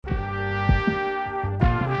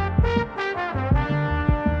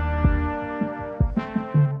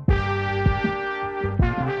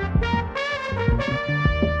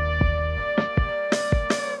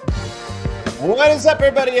What is up,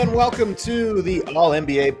 everybody, and welcome to the All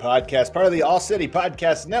NBA podcast, part of the All City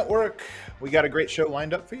Podcast Network. We got a great show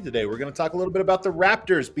lined up for you today. We're going to talk a little bit about the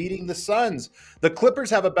Raptors beating the Suns. The Clippers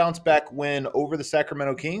have a bounce-back win over the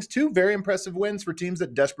Sacramento Kings. Two very impressive wins for teams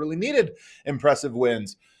that desperately needed impressive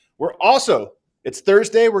wins. It's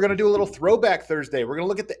Thursday. We're going to do a little throwback Thursday. We're going to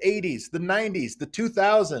look at the 80s, the 90s, the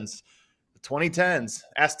 2000s, the 2010s.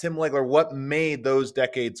 Ask Tim Legler what made those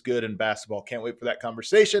decades good in basketball. Can't wait for that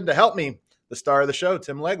conversation. To help me, the star of the show,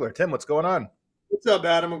 Tim Legler. Tim, what's going on? What's up,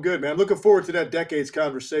 Adam? I'm good, man. Looking forward to that decades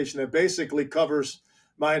conversation that basically covers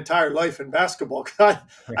my entire life in basketball. I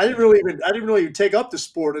didn't really take up the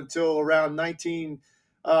sport until around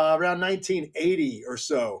 1980 or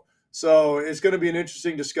so. So it's going to be an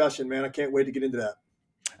interesting discussion, man. I can't wait to get into that.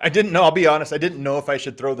 I didn't know. I'll be honest. I didn't know if I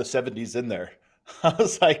should throw the 70s in there. I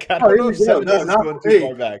was like, I don't know if 70s is going too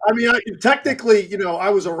far back. I mean, technically, I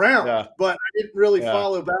was around, but I didn't really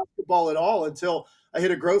follow basketball at all until I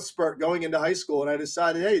hit a growth spurt going into high school, and I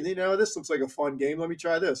decided, hey, this looks like a fun game. Let me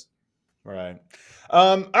try this. Right.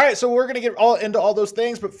 All right, so we're going to get into all those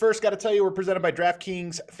things, but first got to tell you we're presented by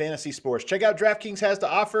DraftKings Fantasy Sports. Check out DraftKings has to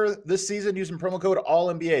offer this season using promo code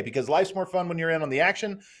ALLNBA because life's more fun when you're in on the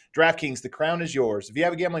action. DraftKings, the crown is yours. If you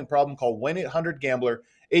have a gambling problem, call 1-800-GAMBLER.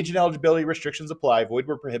 Age and eligibility restrictions apply. Void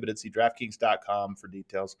where prohibited. See DraftKings.com for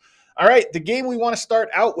details. All right, the game we want to start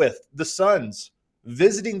out with, the Suns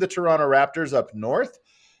visiting the Toronto Raptors up north,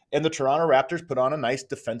 and the Toronto Raptors put on a nice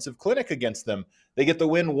defensive clinic against them. They get the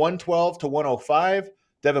win 112-105.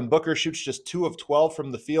 Devin Booker shoots just 2 of 12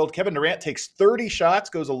 from the field. Kevin Durant takes 30 shots,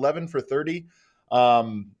 goes 11 for 30.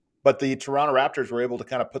 But the Toronto Raptors were able to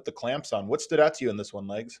kind of put the clamps on. What stood out to you in this one,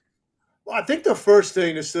 Legs? Well, I think the first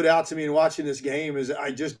thing that stood out to me in watching this game is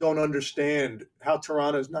I just don't understand how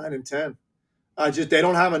Toronto's 9-10. They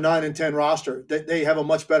don't have a 9-10 roster. They have a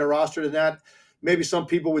much better roster than that. Maybe some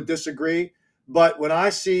people would disagree, but when I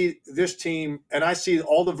see this team and I see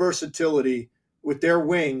all the versatility with their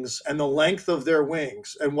wings and the length of their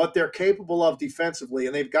wings and what they're capable of defensively,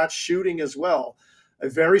 and they've got shooting as well, a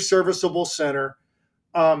very serviceable center.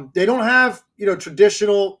 They don't have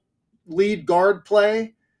traditional lead guard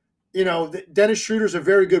play. Dennis Schroeder's a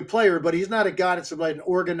very good player, but he's not a guy that's like an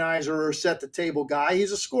organizer or set the table guy.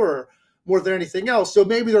 He's a scorer more than anything else. So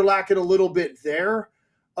maybe they're lacking a little bit there.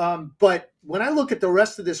 But when I look at the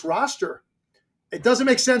rest of this roster, it doesn't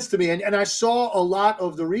make sense to me. And I saw a lot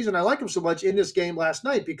of the reason I like them so much in this game last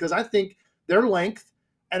night, because I think their length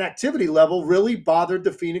and activity level really bothered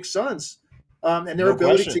the Phoenix Suns and their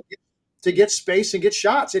ability to get space and get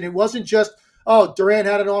shots. And it wasn't just, Durant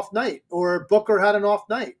had an off night or Booker had an off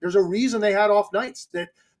night. There's a reason they had off nights, that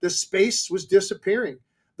the space was disappearing.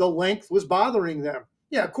 The length was bothering them.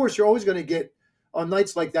 Yeah, of course, you're always going to get on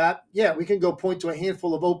nights like that. Yeah, we can go point to a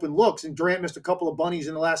handful of open looks, and Durant missed a couple of bunnies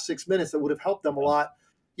in the last 6 minutes that would have helped them a lot.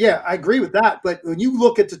 Yeah, I agree with that. But when you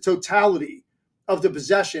look at the totality of the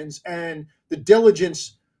possessions and the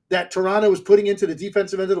diligence that Toronto was putting into the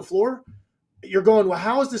defensive end of the floor, you're going, well,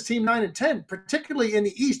 how is this team 9-10, particularly in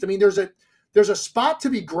the East? I mean, there's a spot to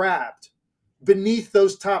be grabbed beneath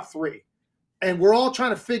those top three. And we're all trying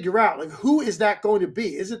to figure out, like, who is that going to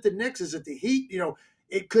be? Is it the Knicks? Is it the Heat?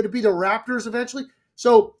 It could be the Raptors eventually.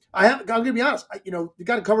 So I'm going to be honest. You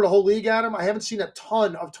got to cover the whole league, Adam. I haven't seen a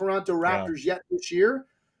ton of Toronto Raptors yet this year,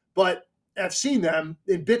 but I've seen them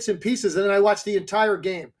in bits and pieces. And then I watched the entire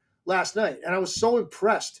game last night, and I was so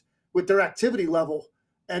impressed with their activity level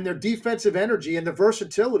and their defensive energy and the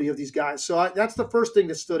versatility of these guys. So that's the first thing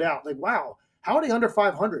that stood out. Like, wow, how are they under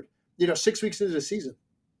 500, 6 weeks into the season?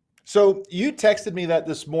 So you texted me that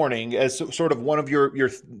this morning as sort of one of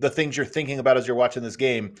the things you're thinking about as you're watching this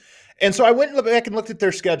game. And so I went back and looked at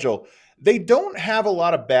their schedule. They don't have a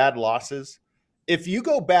lot of bad losses. If you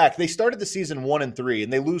go back, they started the season 1-3,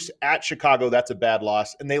 and they lose at Chicago. That's a bad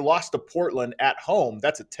loss. And they lost to Portland at home.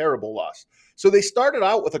 That's a terrible loss. So they started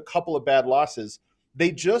out with a couple of bad losses.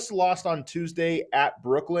 They just lost on Tuesday at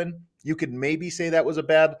Brooklyn. You could maybe say that was a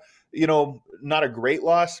bad, not a great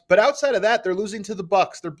loss. But outside of that, they're losing to the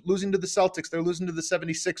Bucks. They're losing to the Celtics. They're losing to the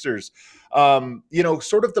 76ers.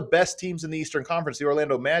 Sort of the best teams in the Eastern Conference, the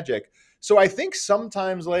Orlando Magic. So I think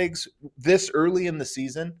sometimes, Legs, this early in the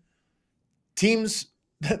season, teams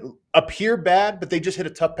appear bad, but they just hit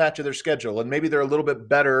a tough patch of their schedule. And maybe they're a little bit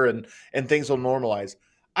better and things will normalize.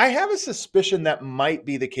 I have a suspicion that might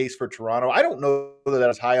be the case for Toronto. I don't know that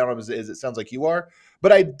as high on them as it sounds like you are,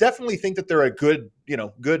 but I definitely think that they're a good,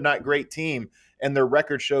 not great team, and their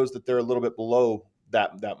record shows that they're a little bit below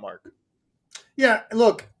that mark. Yeah,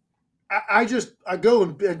 look, I go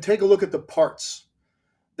and take a look at the parts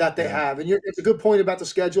that they have, and it's a good point about the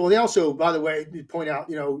schedule. They also, by the way, you point out,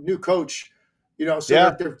 new coach,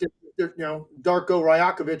 so they're Darko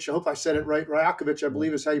Rajakovic. I hope I said it right. Rajakovic, I Mhm.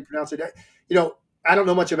 believe, is how you pronounce it. I don't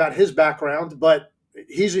know much about his background, but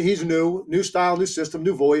he's new style, new system,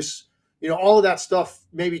 new voice. All of that stuff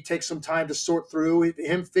maybe takes some time to sort through.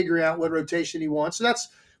 Him figuring out what rotation he wants. So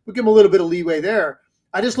we give him a little bit of leeway there.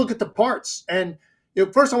 I just look at the parts, and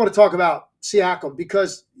first I want to talk about Siakam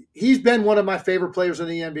because he's been one of my favorite players in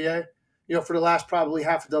the NBA. For the last probably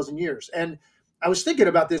half a dozen years, and I was thinking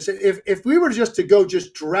about this. If we were just to go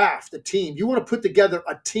just draft a team, you want to put together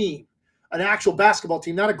a team, an actual basketball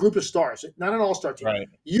team, not a group of stars, not an all-star team. Right.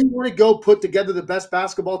 You want to go put together the best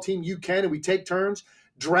basketball team you can, and we take turns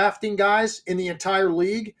drafting guys in the entire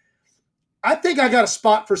league. I think I got a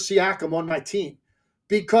spot for Siakam on my team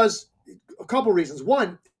because a couple reasons.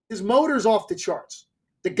 One, his motor's off the charts.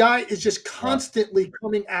 The guy is just Yeah. constantly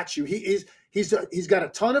coming at you. He's got a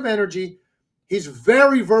ton of energy. He's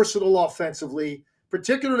very versatile offensively,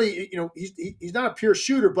 particularly, he's not a pure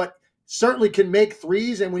shooter, but certainly can make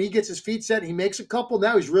threes. And when he gets his feet set, he makes a couple.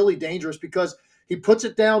 Now he's really dangerous because he puts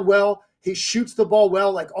it down well. He shoots the ball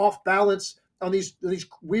well, like off balance on these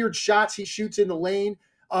weird shots he shoots in the lane.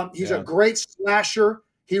 He's a Yeah. great slasher.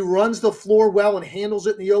 He runs the floor well and handles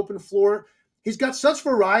it in the open floor. He's got such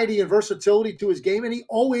variety and versatility to his game, and he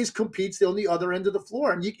always competes on the other end of the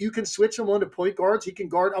floor. And you can switch him on to point guards. He can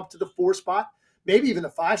guard up to the 4 spot, maybe even the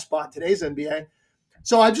 5 spot in today's NBA.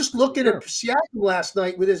 So I just looking at Siakam last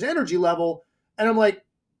night with his energy level, and I'm like,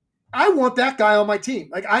 I want that guy on my team.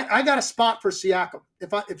 Like I got a spot for Siakam.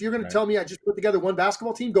 If you're going to tell me I just put together one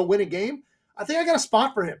basketball team, go win a game, I think I got a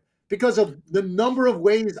spot for him because of the number of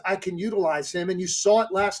ways I can utilize him. And you saw it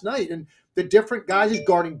last night. And the different guys, he's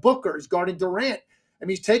guarding Booker, he's guarding Durant. I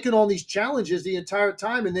mean, he's taking on these challenges the entire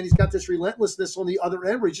time. And then he's got this relentlessness on the other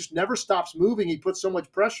end where he just never stops moving. He puts so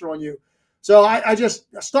much pressure on you. So I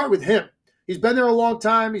start with him. He's been there a long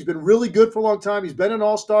time. He's been really good for a long time. He's been an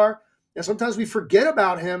all-star. And sometimes we forget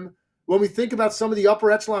about him when we think about some of the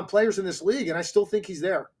upper echelon players in this league. And I still think he's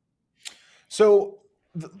there. So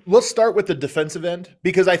let's start with the defensive end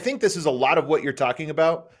because I think this is a lot of what you're talking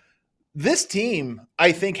about. This team,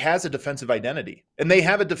 I think, has a defensive identity, and they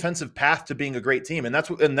have a defensive path to being a great team, and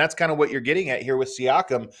that's kind of what you're getting at here with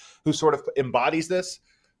Siakam, who sort of embodies this.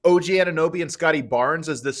 OG Anunoby and Scotty Barnes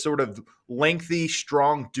as this sort of lengthy,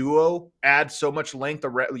 strong duo add so much length,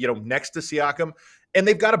 next to Siakam, and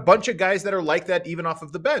they've got a bunch of guys that are like that even off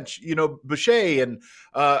of the bench. Boucher and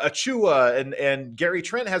Achua and Gary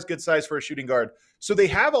Trent has good size for a shooting guard. So they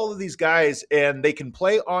have all of these guys, and they can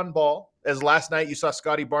play on ball. As last night you saw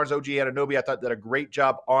Scotty Barnes, OG Anunoby, I thought did a great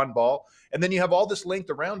job on ball. And then you have all this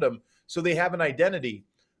length around them, so they have an identity.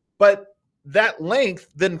 But that length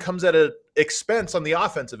then comes at an expense on the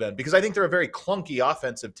offensive end because I think they're a very clunky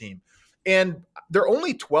offensive team. And they're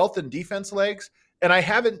only 12th in defense legs. And I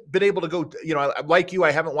haven't been able to go, like you,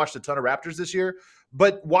 I haven't watched a ton of Raptors this year.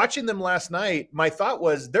 But watching them last night, my thought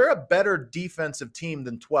was they're a better defensive team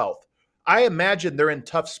than 12th. I imagine they're in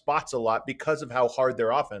tough spots a lot because of how hard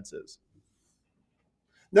their offense is.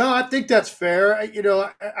 No, I think that's fair.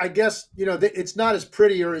 I guess, it's not as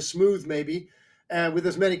pretty or as smooth maybe with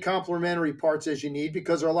as many complementary parts as you need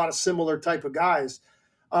because there are a lot of similar type of guys.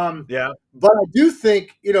 Yeah. But I do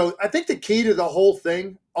think, I think the key to the whole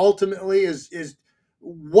thing ultimately is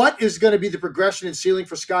what is going to be the progression and ceiling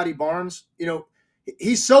for Scotty Barnes.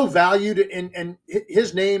 He's so valued and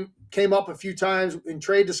his name came up a few times in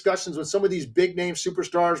trade discussions when some of these big name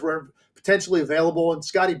superstars were potentially available. And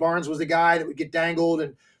Scotty Barnes was the guy that would get dangled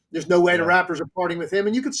and there's no way the Raptors are parting with him.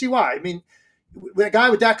 And you could see why. I mean, with a guy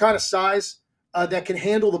with that kind of size that can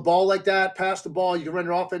handle the ball like that, pass the ball, you can run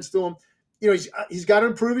your offense to him. He's got to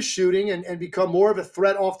improve his shooting and become more of a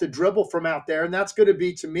threat off the dribble from out there. And that's going to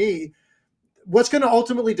be, to me, what's going to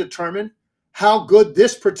ultimately determine how good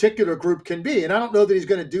this particular group can be. And I don't know that he's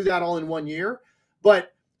going to do that all in 1 year,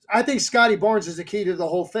 but I think Scotty Barnes is the key to the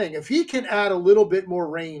whole thing. If he can add a little bit more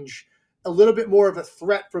range, a little bit more of a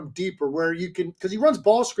threat from deeper where you can, because he runs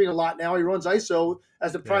ball screen a lot now. He runs ISO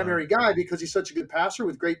as the primary guy because he's such a good passer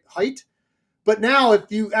with great height. But now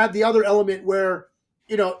if you add the other element where,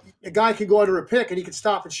 a guy can go under a pick and he can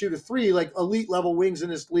stop and shoot a three like elite level wings in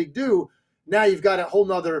this league do, now you've got a whole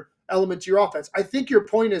nother element to your offense. I think your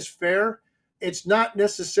point is fair. It's not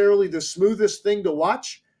necessarily the smoothest thing to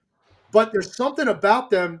watch, but there's something about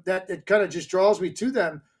them that it kind of just draws me to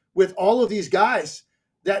them with all of these guys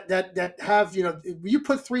that have, you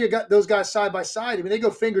put three of those guys side by side. I mean, they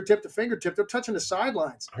go fingertip to fingertip. They're touching the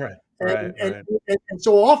sidelines. Right. And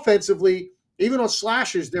so offensively, even on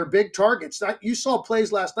slashes, they're big targets. You saw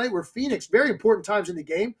plays last night where Phoenix, very important times in the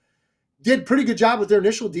game, did pretty good job with their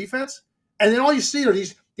initial defense. And then all you see are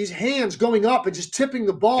these hands going up and just tipping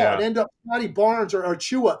the ball and end up Scotty Barnes or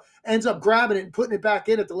Chua ends up grabbing it and putting it back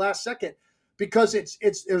in at the last second because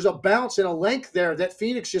there's a bounce and a length there that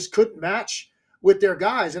Phoenix just couldn't match with their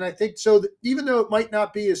guys. And I think so that even though it might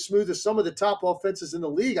not be as smooth as some of the top offenses in the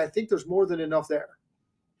league, I think there's more than enough there.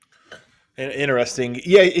 Interesting.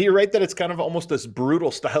 Yeah, you're right that it's kind of almost this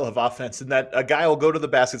brutal style of offense, and that a guy will go to the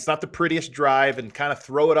basket. It's not the prettiest drive and kind of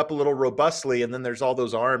throw it up a little robustly, and then there's all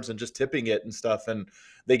those arms and just tipping it and stuff, and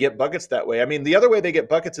they get buckets that way. I mean, the other way they get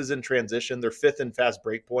buckets is in transition. They're fifth in fast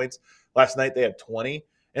break points. Last night they had 20,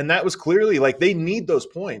 and that was clearly like they need those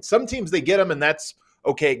points. Some teams they get them, and that's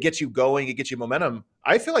okay. It gets you going. It gets you momentum.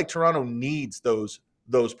 I feel like Toronto needs those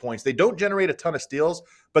points. They don't generate a ton of steals,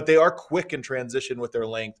 but they are quick in transition with their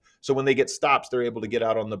length. So when they get stops, they're able to get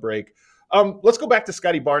out on the break. Let's go back to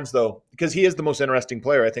Scotty Barnes, though, because he is the most interesting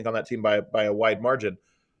player, I think, on that team by a wide margin.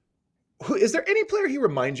 Is there any player he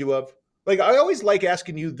reminds you of? Like, I always like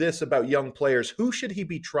asking you this about young players. Who should he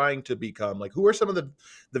be trying to become? Like, who are some of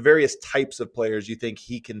the various types of players you think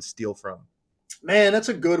he can steal from? Man, that's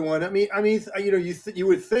a good one. I mean, you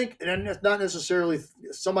would think, and it's not necessarily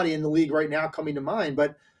somebody in the league right now coming to mind,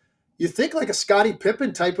 but you think like a Scottie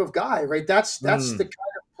Pippen type of guy, right? That's the kind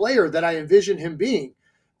of player that I envision him being.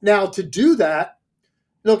 Now, to do that,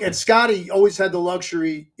 look, and Scottie always had the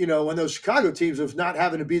luxury, in those Chicago teams of not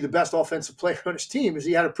having to be the best offensive player on his team, as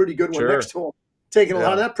he had a pretty good one next to him, taking a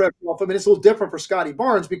lot of that pressure off him. And it's a little different for Scottie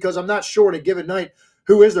Barnes because I'm not sure in a given night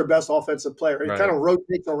who is their best offensive player. It kind of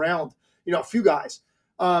rotates around a few guys.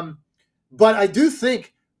 But I do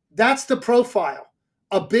think that's the profile.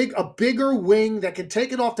 A bigger wing that can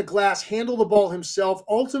take it off the glass, handle the ball himself.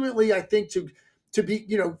 Ultimately, I think to be,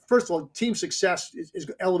 first of all, team success is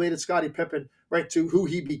elevated Scottie Pippen, right, to who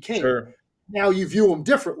he became. Sure. Now you view him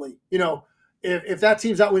differently. If that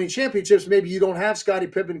team's not winning championships, maybe you don't have Scottie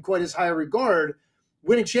Pippen quite as high a regard.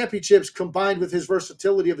 Winning championships combined with his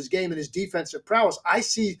versatility of his game and his defensive prowess, I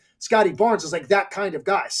see Scottie Barnes as like that kind of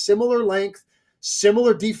guy. Similar length,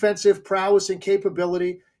 similar defensive prowess and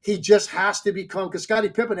capability. He just has to become, because Scottie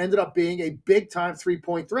Pippen ended up being a big-time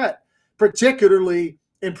three-point threat, particularly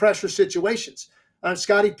in pressure situations.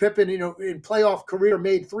 Scottie Pippen, in playoff career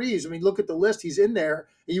made threes. I mean, look at the list. He's in there.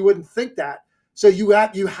 And you wouldn't think that. So you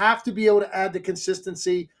have to be able to add the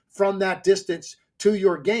consistency from that distance to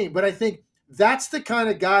your game. But I think that's the kind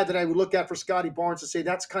of guy that I would look at for Scottie Barnes to say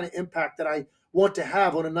that's the kind of impact that I want to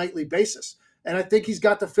have on a nightly basis. And I think he's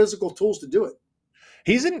got the physical tools to do it.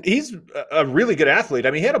 He's a really good athlete.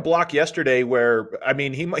 I mean, he had a block yesterday where, I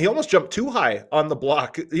mean, he almost jumped too high on the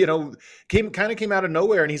block, came out of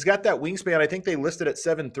nowhere, and he's got that wingspan. I think they listed at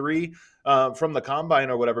 7'3" from the combine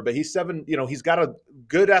or whatever, but he's he's got a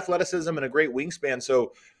good athleticism and a great wingspan.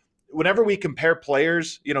 So whenever we compare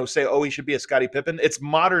players, say, oh, he should be a Scottie Pippen, it's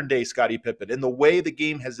modern day Scottie Pippen. In the way the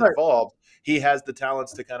game has evolved, he has the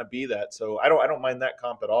talents to kind of be that. So I don't mind that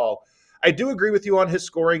comp at all. I do agree with you on his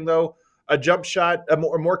scoring, though. A jump shot, a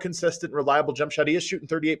more consistent, reliable jump shot. He is shooting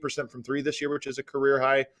 38% from three this year, which is a career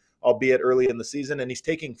high, albeit early in the season, and he's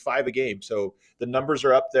taking 5 a game. So the numbers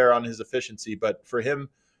are up there on his efficiency. But for him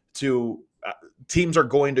to teams are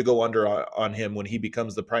going to go under on him when he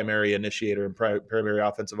becomes the primary initiator and primary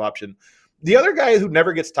offensive option. The other guy who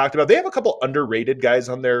never gets talked about, they have a couple underrated guys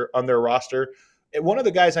on their roster. And one of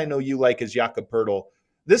the guys I know you like is Jakob Poeltl.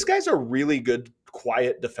 This guy's a really good,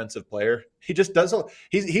 quiet defensive player. He just does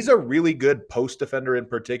he's a really good post defender in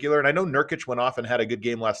particular. And I know Nurkic went off and had a good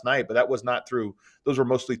game last night, but that was not those were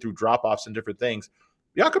mostly through drop-offs and different things.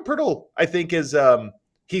 Jakob Poeltl, I think, is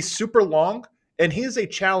he's super long, and he is a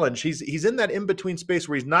challenge. He's in that in-between space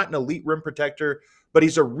where he's not an elite rim protector, but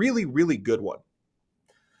he's a really, really good one.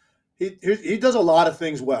 He does a lot of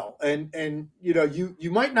things well. And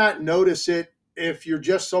you might not notice it if you're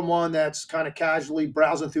just someone that's kind of casually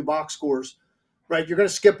browsing through box scores, right? You're going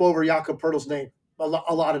to skip over Jakob Poeltl's name a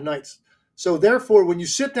lot of nights. So therefore, when you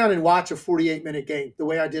sit down and watch a 48-minute game, the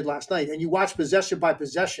way I did last night, and you watch possession by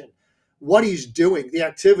possession, what he's doing, the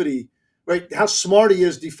activity, right? How smart he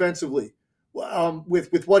is defensively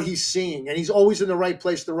with what he's seeing, and he's always in the right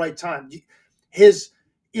place at the right time. He's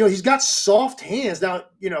got soft hands. Now,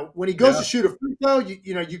 when he goes to shoot a free throw,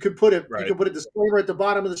 you could put it. Right. You can put a disclaimer at the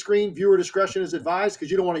bottom of the screen. Viewer discretion is advised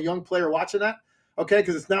because you don't want a young player watching that. Okay,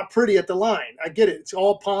 because it's not pretty at the line. I get it. It's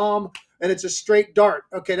all palm and it's a straight dart.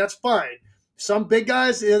 Okay, that's fine. Some big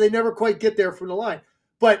guys, they never quite get there from the line.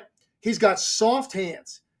 But he's got soft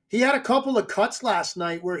hands. He had a couple of cuts last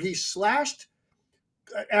night where he slashed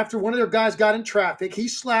after one of their guys got in traffic. He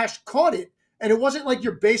slashed, caught it, and it wasn't like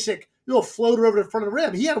your basic little floater over the front of the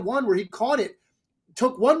rim. He had one where he caught it,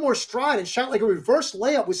 took one more stride, and shot like a reverse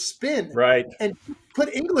layup with spin. Right. And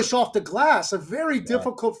put English off the glass. A very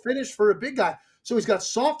difficult finish for a big guy. So he's got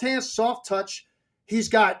soft hands, soft touch. He's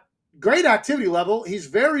got great activity level. He's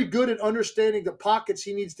very good at understanding the pockets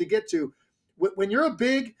he needs to get to. When you're a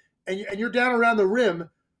big and you're down around the rim,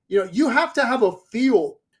 you have to have a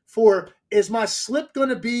feel for, is my slip going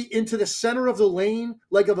to be into the center of the lane,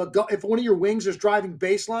 like if one of your wings is driving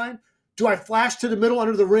baseline? Do I flash to the middle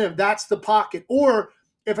under the rim? That's the pocket. Or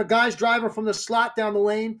if a guy's driving from the slot down the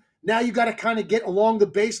lane, now you got to kind of get along the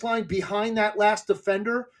baseline behind that last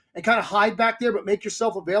defender and kind of hide back there, but make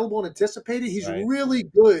yourself available and anticipate it. He's Right. really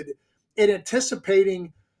good at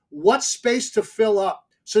anticipating what space to fill up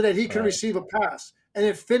so that he can Right. receive a pass and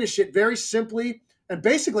then finish it very simply and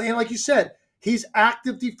basically. And like you said, he's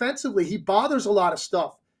active defensively. He bothers a lot of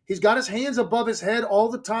stuff. He's got his hands above his head all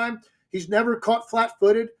the time. He's never caught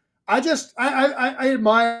flat-footed. I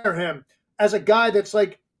admire him as a guy that's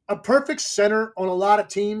like a perfect center on a lot of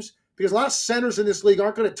teams, because a lot of centers in this league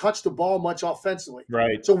aren't going to touch the ball much offensively.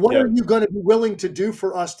 Right. So what Yep. are you going to be willing to do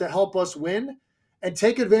for us to help us win and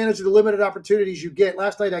take advantage of the limited opportunities you get?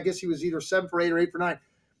 Last night, I guess he was either 7 for 8 or 8 for 9.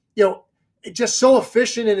 Just so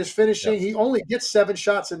efficient in his finishing. Yep. He only gets 7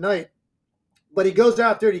 shots a night, but he goes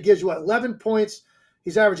out there and he gives you 11 points.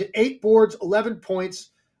 He's averaging 8 boards, 11 points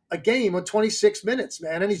a game on 26 minutes,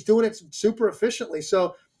 man. And he's doing it super efficiently.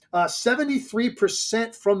 So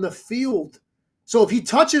 73% from the field. So if he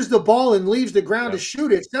touches the ball and leaves the ground to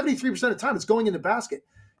shoot it, 73% of the time it's going in the basket.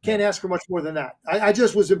 Can't ask for much more than that. I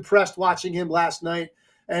just was impressed watching him last night.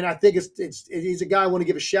 And I think he's a guy I want to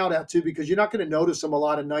give a shout out to, because you're not going to notice him a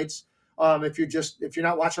lot of nights if you're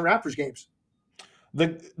not watching Raptors games.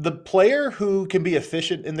 The player who can be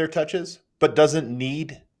efficient in their touches but doesn't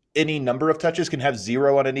need any number of touches, can have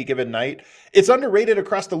 0 on any given night. It's underrated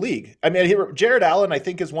across the league. I mean, Jared Allen, I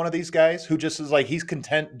think, is one of these guys who just is like, he's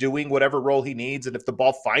content doing whatever role he needs, and if the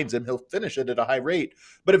ball finds him, he'll finish it at a high rate.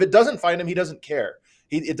 But if it doesn't find him, he doesn't care.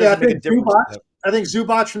 It doesn't make a difference. I think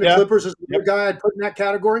Zubac from the Clippers is the guy I'd put in that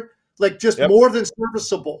category. Like, just more than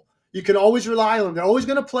serviceable. You can always rely on them. They're always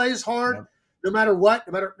going to play as hard, no matter what,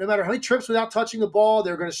 no matter how many trips without touching the ball.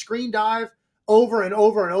 They're going to screen dive over and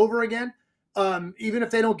over and over again, even if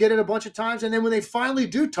they don't get it a bunch of times. And then when they finally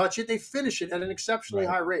do touch it, they finish it at an exceptionally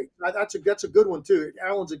high rate. That's a good one too.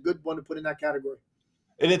 Allen's a good one to put in that category.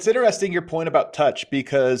 And it's interesting, your point about touch,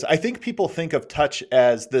 because I think people think of touch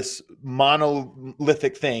as this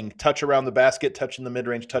monolithic thing: touch around the basket, touch in the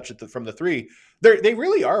mid-range, touch from the three. They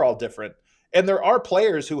really are all different. And there are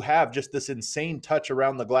players who have just this insane touch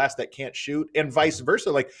around the glass that can't shoot, and vice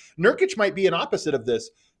versa. Like Nurkic might be an opposite of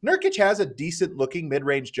this. Nurkic has a decent looking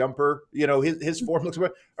mid-range jumper. His form looks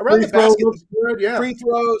good. Around the basket, looks good, free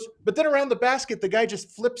throws, but then around the basket, the guy just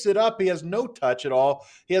flips it up. He has no touch at all.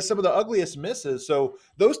 He has some of the ugliest misses. So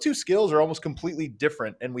those two skills are almost completely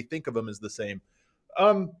different, and we think of them as the same.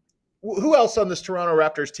 Who else on this Toronto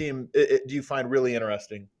Raptors team do you find really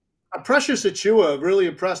interesting? Precious Achiuwa really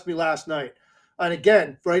impressed me last night. And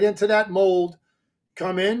again, right into that mold,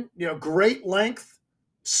 come in, great length,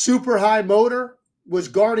 super high motor, was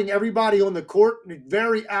guarding everybody on the court,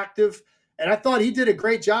 very active. And I thought he did a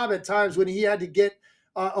great job at times when he had to get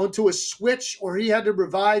onto a switch, or he had to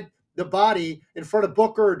provide the body in front of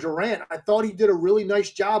Booker or Durant. I thought he did a really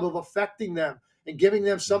nice job of affecting them and giving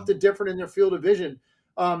them something different in their field of vision.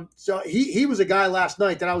 So he was a guy last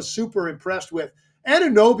night that I was super impressed with.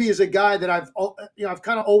 Anunoby is a guy that I've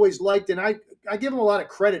kind of always liked, and I give him a lot of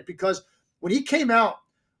credit, because when he came out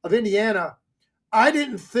of Indiana, I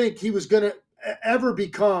didn't think he was going to ever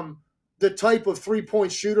become the type of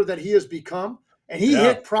three-point shooter that he has become. And he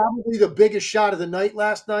hit probably the biggest shot of the night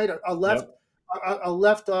last night, a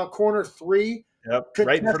left corner three.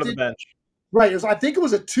 Right in front of the bench. Right. I think it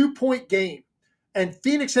was a 2-point game. And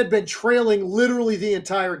Phoenix had been trailing literally the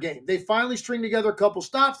entire game. They finally string together a couple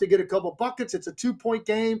stops. They get a couple buckets. It's a 2-point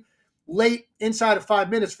game, late, inside of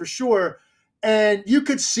 5 minutes for sure. And you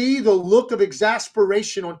could see the look of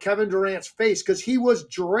exasperation on Kevin Durant's face, because he was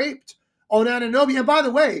draped on Anunoby. And by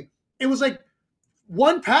the way, it was like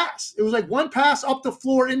one pass. It was like one pass up the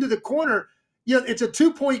floor into the corner. It's a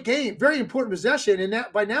 2-point game, very important possession. And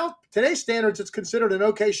that, by now, today's standards, it's considered an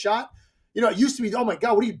okay shot. It used to be, oh my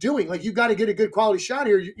God, what are you doing? Like, you got to get a good quality shot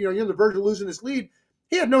here. You're on the verge of losing this lead.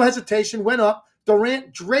 He had no hesitation, went up.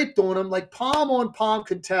 Durant draped on him, like palm on palm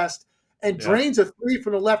contest, and drains a three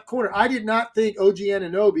from the left corner. I did not think OG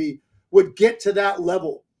Anunoby would get to that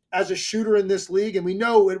level as a shooter in this league, and we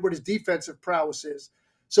know what his defensive prowess is.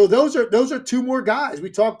 So those are two more guys. We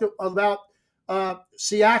talked about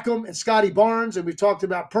Siakam and Scotty Barnes, and we talked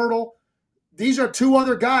about Poeltl. These are two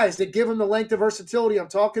other guys that give him the length of versatility I'm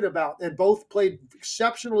talking about, and both played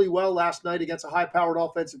exceptionally well last night against a high-powered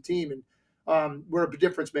offensive team, and were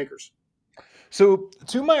difference makers. So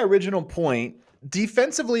to my original point,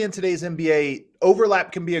 defensively in today's NBA,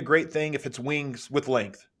 overlap can be a great thing if it's wings with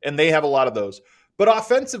length, and they have a lot of those. But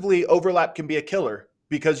offensively, overlap can be a killer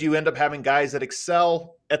because you end up having guys that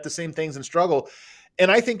excel at the same things and struggle.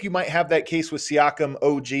 And I think you might have that case with Siakam,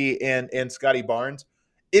 OG, and Scotty Barnes.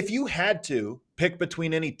 If you had to pick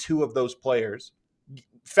between any two of those players,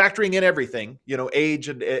 factoring in everything, age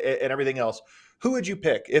and everything else, who would you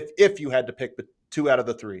pick if you had to pick two out of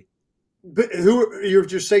the three? But who you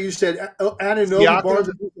just say? You said Anunoby, Siakam Barnes,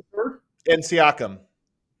 and who's the third? and Siakam.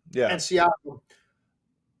 Yeah. And Siakam.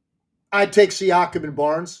 I'd take Siakam and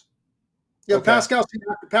Barnes. Okay. Pascal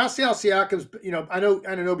Siakam's. I know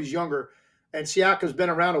Anunoby's younger, and Siakam's been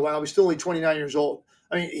around a while. He's still only 29 years old.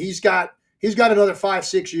 I mean, he's got another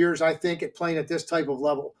 5-6 years, I think, at playing at this type of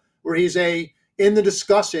level where he's in the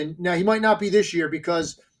discussion. Now he might not be this year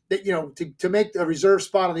because to make a reserve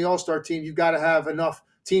spot on the All-Star team, you've got to have enough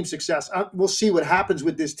team success. We'll see what happens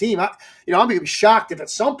with this team. I'm going to be shocked if at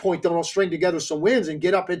some point they'll string together some wins and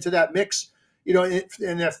get up into that mix. In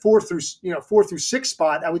that 4 through 6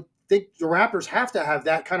 spot. I would think the Raptors have to have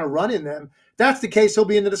that kind of run in them. If that's the case, he'll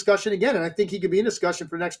be in the discussion again, and I think he could be in discussion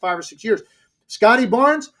for the next 5 or 6 years. Scotty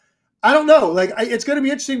Barnes, I don't know. It's going to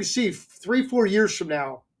be interesting to see 3-4 years from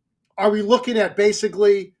now. Are we looking at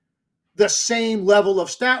basically the same level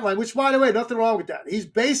of stat line? Which, by the way, nothing wrong with that. He's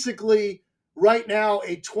basically right now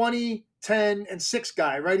a 20, 10, and 6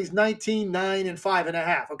 guy, right? He's 19, 9, and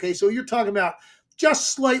 5.5. Okay, so you're talking about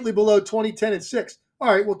just slightly below 20, 10, and 6.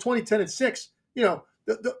 All right, well, 20, 10, and 6,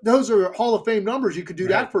 those are Hall of Fame numbers. You could do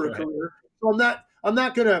that for a career. So I'm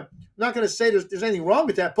not gonna say there's anything wrong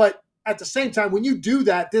with that. But at the same time, when you do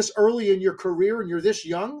that this early in your career and you're this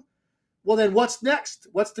young, well, then what's next?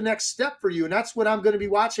 What's the next step for you? And that's what I'm going to be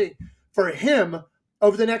watching for him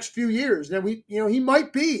over the next few years. Now he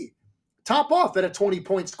might be top off at a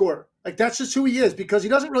 20-point scorer. Like, that's just who he is because he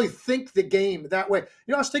doesn't really think the game that way.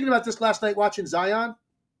 I was thinking about this last night watching Zion.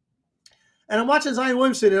 And I'm watching Zion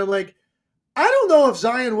Williamson, and I'm like, I don't know if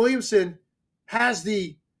Zion Williamson has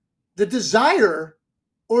the desire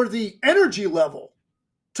or the energy level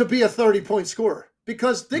to be a 30-point scorer.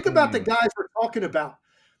 Because think about the guys we're talking about,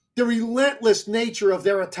 the relentless nature of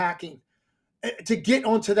their attacking to get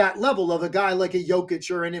onto that level of a guy like a Jokic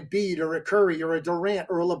or an Embiid or a Curry or a Durant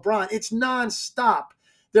or a LeBron. It's nonstop.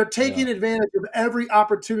 They're taking advantage of every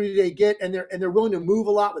opportunity they get, and they're willing to move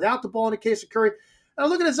a lot without the ball in the case of Curry. And I'm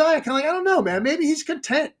looking at Zion, kind of like, I don't know, man. Maybe he's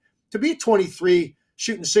content to be 23,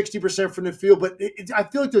 shooting 60% from the field, but I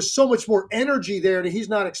feel like there's so much more energy there that he's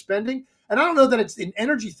not expending. And I don't know that it's an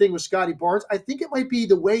energy thing with Scotty Barnes. I think it might be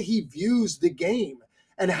the way he views the game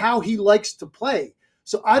and how he likes to play.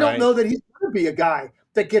 So I don't know that he's going to be a guy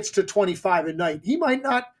that gets to 25 a night. He might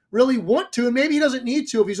not really want to, and maybe he doesn't need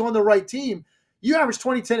to if he's on the right team. You average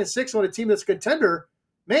 20, 10, and 6 on a team that's a contender,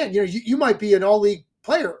 man, you might be an all-league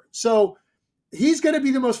player. So he's going to be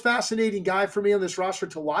the most fascinating guy for me on this roster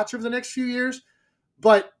to watch over the next few years.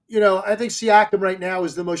 But, I think Siakam right now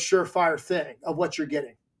is the most surefire thing of what you're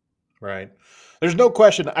getting. Right. There's no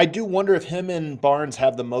question. I do wonder if him and Barnes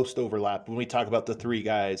have the most overlap when we talk about the three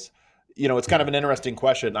guys. It's kind of an interesting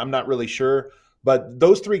question. I'm not really sure. But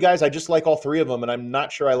those three guys, I just like all three of them, and I'm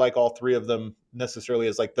not sure I like all three of them necessarily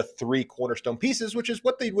as like the three cornerstone pieces, which is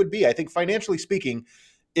what they would be. I think financially speaking,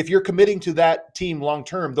 if you're committing to that team long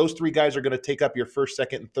term, those three guys are going to take up your first,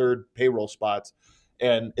 second, and third payroll spots.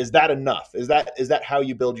 And is that enough? Is that how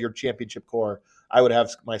you build your championship core? I would have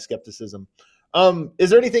my skepticism. Is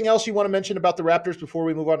there anything else you want to mention about the Raptors before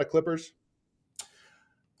we move on to Clippers?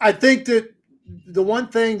 I think that the one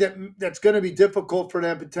thing that's going to be difficult for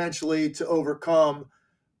them potentially to overcome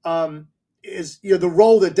is the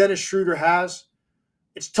role that Dennis Schroeder has.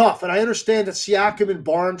 It's tough, and I understand that Siakam and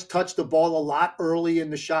Barnes touch the ball a lot early in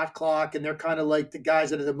the shot clock, and they're kind of like the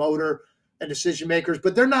guys that are the motor and decision makers.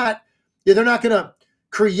 But they're not going to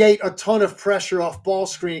create a ton of pressure off ball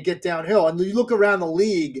screen and get downhill. And you look around the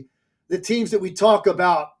league, the teams that we talk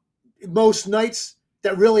about most nights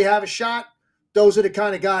that really have a shot, those are the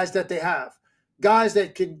kind of guys that they have. Guys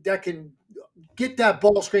that can get that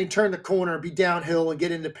ball screen, turn the corner, be downhill, and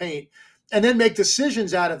get into paint, and then make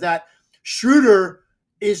decisions out of that. Schroeder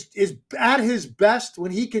is at his best when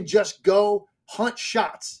he can just go hunt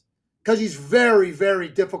shots because he's very, very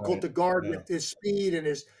difficult to guard with his speed and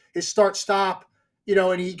his start-stop,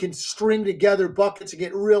 and he can string together buckets and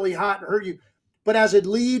get really hot and hurt you. But as a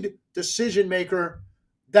lead decision maker,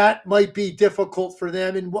 that might be difficult for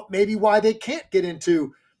them, and maybe why they can't get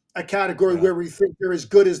into a category where we think they're as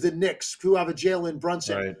good as the Knicks, who have a Jalen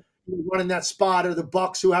Brunson running that spot, or the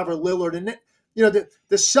Bucks, who have a Lillard. And the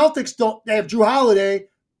Celtics don't. They have Drew Holiday.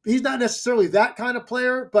 He's not necessarily that kind of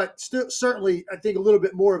player, but still, certainly, I think a little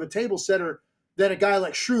bit more of a table setter than a guy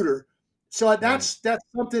like Schroeder. So Right. that's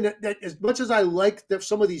something that as much as I like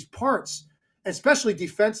some of these parts, especially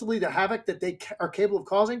defensively, the havoc that they are capable of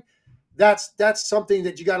causing, that's something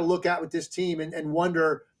that you got to look at with this team and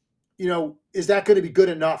wonder, is that going to be good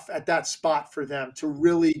enough at that spot for them to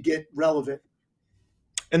really get relevant?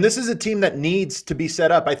 And this is a team that needs to be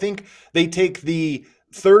set up. I think they take the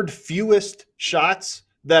third fewest shots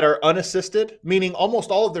that are unassisted, meaning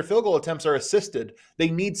almost all of their field goal attempts are assisted.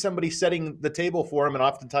 They need somebody setting the table for them. And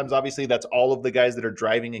oftentimes, obviously, that's all of the guys that are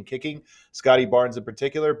driving and kicking, Scotty Barnes in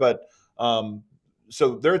particular. But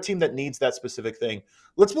so they're a team that needs that specific thing.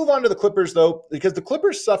 Let's move on to the Clippers, though, because the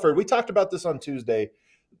Clippers suffered. We talked about this on Tuesday.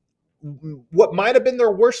 What might have been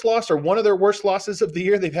their worst loss or one of their worst losses of the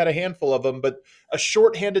year. They've had a handful of them, but a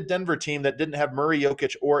shorthanded Denver team that didn't have Murray,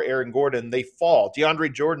 Jokic, or Aaron Gordon, they fall.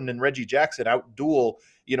 DeAndre Jordan and Reggie Jackson outduel,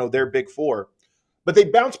 their big four. But they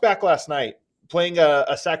bounced back last night playing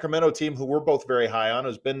a Sacramento team who we're both very high on,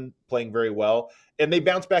 has been playing very well, and they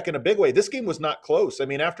bounced back in a big way. This game was not close. I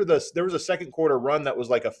mean, after this, there was a second quarter run that was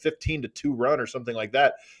like a 15-2 run or something like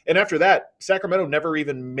that. And after that, Sacramento never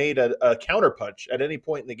even made a counterpunch at any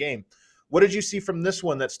point in the game. What did you see from this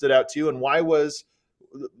one that stood out to you, and why were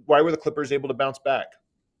the Clippers able to bounce back?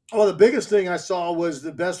 Well, the biggest thing I saw was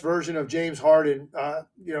the best version of James Harden,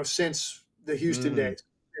 since the Houston days.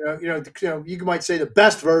 You might say the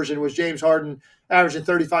best version was James Harden averaging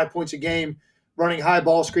 35 points a game, running high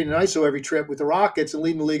ball screen and ISO every trip with the Rockets and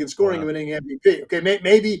leading the league in scoring and winning MVP. Okay,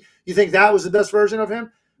 maybe you think that was the best version of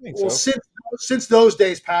him. I think Well, so. since those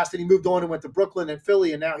days passed and he moved on and went to Brooklyn and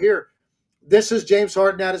Philly and now here, this is James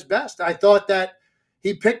Harden at his best. I thought that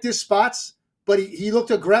he picked his spots, but he looked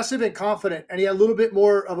aggressive and confident, and he had a little bit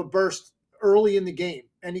more of a burst early in the game.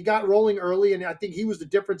 And he got rolling early, and I think he was the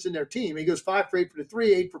difference in their team. He goes 5 for 8 from the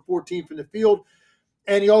three, 8 for 14 from the field.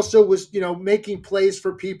 And he also was, making plays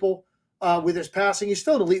for people with his passing. He's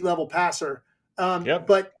still an elite level passer. Yep.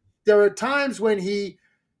 But there are times when he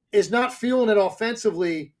is not feeling it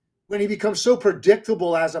offensively, when he becomes so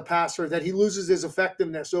predictable as a passer that he loses his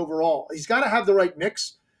effectiveness overall. He's got to have the right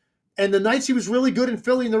mix. And the nights he was really good in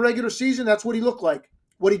Philly in the regular season, that's what he looked like,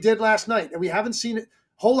 what he did last night. And we haven't seen a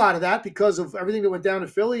whole lot of that because of everything that went down in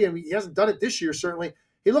Philly, and he hasn't done it this year, certainly.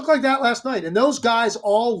 He looked like that last night. And those guys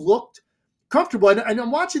all looked comfortable. And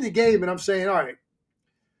I'm watching the game, and I'm saying, all right,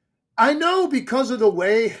 I know because of the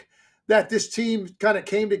way that this team kind of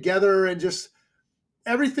came together and just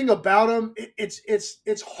everything about them,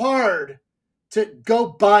 it's hard to go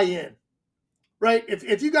buy in, right?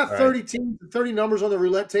 If you got 30 teams and 30 numbers on the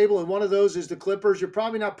roulette table and one of those is the Clippers, you're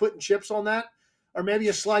probably not putting chips on that, or maybe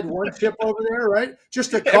you slide one chip over there, right? Just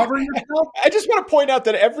to cover yourself. I just want to point out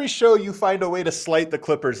that every show you find a way to slight the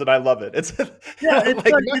Clippers, and I love it. It's if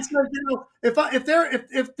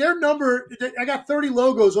their number, I got 30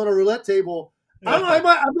 logos on a roulette table. I'm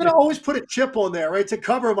going to always put a chip on there, right, to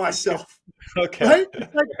cover myself. Okay. Right?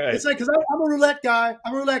 It's like because I'm a roulette guy.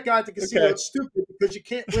 I'm a roulette guy at the casino. Okay. It's stupid because you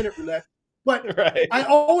can't win at roulette. But right. I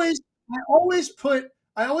always put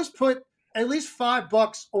at least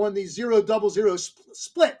 $5 on the 0-0-0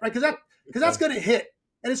 split, right? Because that's going to hit,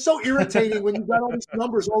 and it's so irritating when you've got all these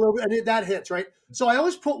numbers all over and that hits, right? So I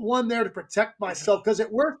always put one there to protect myself because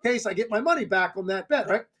at worst case I get my money back on that bet,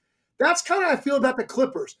 right? That's kind of how I feel about the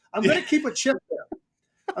Clippers. I'm going to keep a chip there.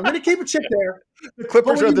 The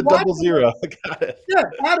Clippers are the 0-0. Got it. Yeah,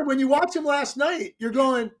 Adam, when you watch them last night, you're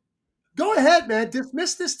going, go ahead, man.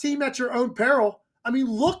 Dismiss this team at your own peril. I mean,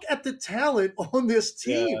 look at the talent on this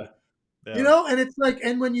team. Yeah. And it's like,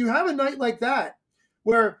 and when you have a night like that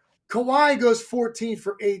where Kawhi goes 14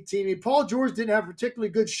 for 18, I mean, Paul George didn't have a particularly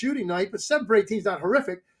good shooting night, but 7 for 18 is not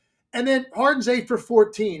horrific. And then Harden's 8 for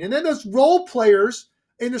 14. And then those role players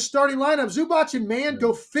in the starting lineup, Zubac and Mann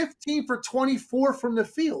go 15 for 24 from the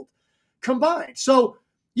field combined. So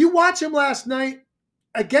you watch him last night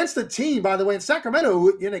against a team, by the way, in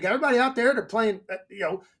Sacramento, got everybody out there. They're playing,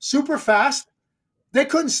 super fast. They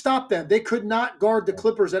couldn't stop them. They could not guard the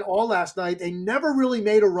Clippers at all last night. They never really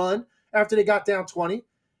made a run after they got down 20.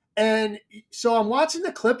 And so I'm watching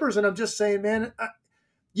the Clippers, and I'm just saying, man,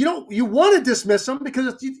 you want to dismiss them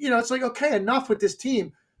because, it's like, okay, enough with this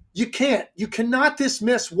team. You can't. You cannot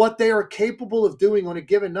dismiss what they are capable of doing on a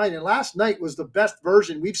given night. And last night was the best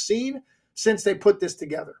version we've seen since they put this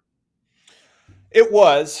together. It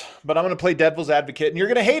was, but I'm going to play devil's advocate, and you're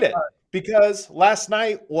going to hate it because last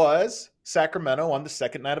night was Sacramento on the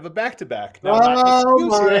second night of a back-to-back. Now, oh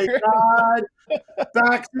my God!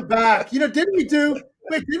 Back-to-back. Didn't we do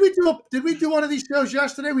one of these shows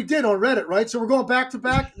yesterday? We did on Reddit, right? So we're going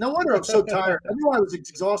back-to-back. No wonder I'm so tired. I knew I was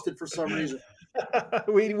exhausted for some reason.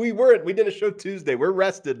 we weren't. We did a show Tuesday. We're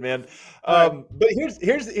rested, man. But here's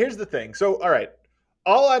the thing. So, all right.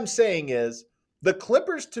 All I'm saying is the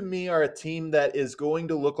Clippers to me are a team that is going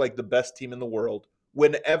to look like the best team in the world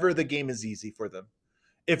whenever the game is easy for them.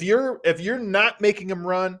 If you're not making them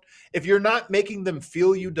run, if you're not making them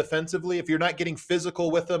feel you defensively, if you're not getting physical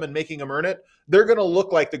with them and making them earn it, they're going to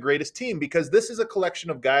look like the greatest team because this is a collection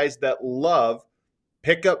of guys that love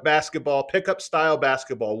pickup basketball, pickup style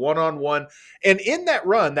basketball, one-on-one. And in that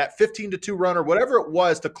run, that 15-2 run or whatever it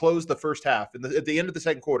was to close the first half at the end of the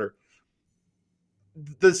second quarter,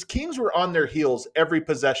 the Kings were on their heels every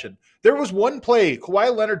possession. There was one play,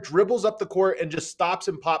 Kawhi Leonard dribbles up the court and just stops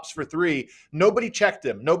and pops for three. Nobody checked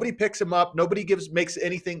him. Nobody picks him up. Nobody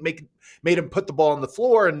made him put the ball on the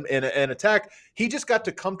floor and attack. He just got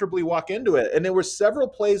to comfortably walk into it. And there were several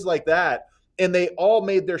plays like that, and they all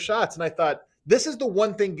made their shots. And I thought, this is the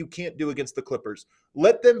one thing you can't do against the Clippers.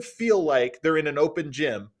 Let them feel like they're in an open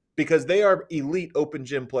gym because they are elite open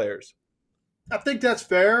gym players. I think that's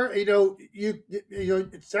fair.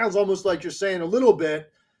 It sounds almost like you're saying a little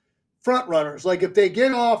bit front runners. Like if they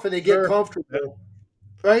get off and they get comfortable,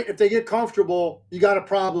 right? If they get comfortable, you got a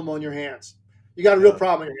problem on your hands. You got a real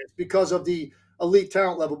problem on your hands because of the elite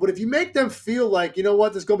talent level. But if you make them feel like, you know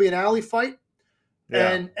what, there's going to be an alley fight,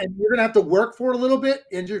 and you're going to have to work for it a little bit,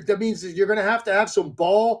 and that means that you're going to have some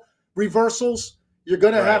ball reversals. You're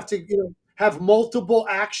going to have to, have multiple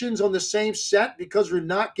actions on the same set because we're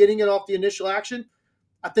not getting it off the initial action.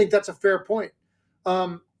 I think that's a fair point.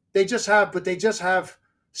 They just have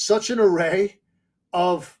such an array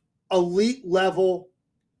of elite level,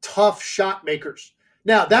 tough shot makers.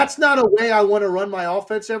 Now, that's not a way I want to run my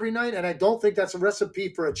offense every night, and I don't think that's a recipe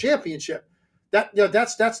for a championship. That's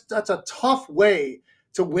a tough way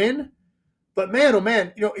to win. But man, oh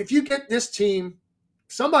man, if you get this team,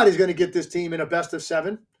 somebody's going to get this team in a best of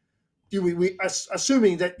seven.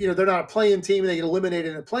 Assuming that they're not a play-in team and they get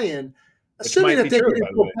eliminated in a play-in, assuming that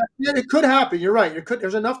it could happen. You're right.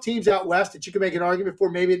 There's enough teams out west that you can make an argument for.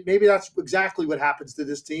 Maybe that's exactly what happens to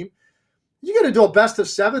this team. You got to do a best of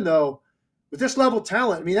seven though with this level of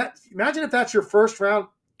talent. I mean, imagine if that's your first round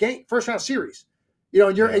series.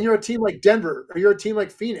 And you're a team like Denver, or you're a team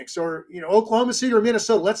like Phoenix, or Oklahoma City or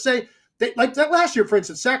Minnesota. Let's say like that last year, for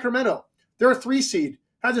instance, Sacramento. They're a 3 seed.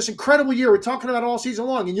 Had this incredible year we're talking about all season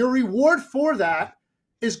long, and your reward for that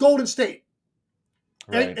is Golden State.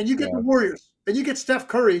 Right? And you get the Warriors, and you get Steph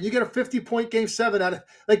Curry, and you get a 50-point game 7 out of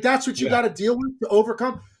that's what you got to deal with to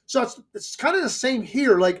overcome. So it's kind of the same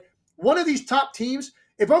here. Like one of these top teams,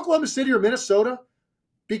 if Oklahoma City or Minnesota,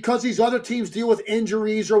 because these other teams deal with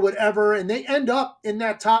injuries or whatever, and they end up in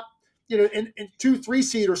that top, in 2-3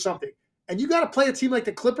 seed or something, and you got to play a team like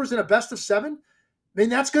the Clippers in a best of 7. I mean,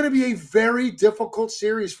 that's going to be a very difficult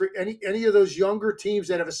series for any of those younger teams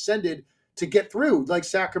that have ascended to get through, like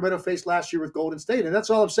Sacramento faced last year with Golden State. And that's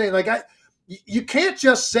all I'm saying. Like, you can't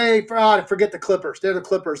just say, forget the Clippers. They're the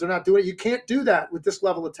Clippers. They're not doing it. You can't do that with this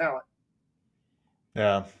level of talent.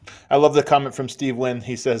 Yeah. I love the comment from Steve Wynn.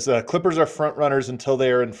 He says, Clippers are front runners until they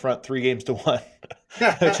are in front 3-1,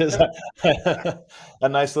 which is a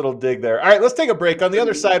nice little dig there. All right, let's take a break. On the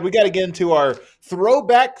other side, we got to get into our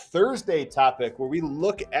Throwback Thursday topic where we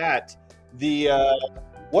look at the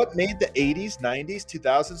what made the 80s, 90s,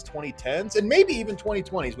 2000s, 2010s, and maybe even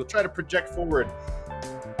 2020s. We'll try to project forward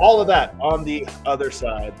all of that on the other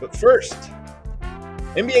side. But first,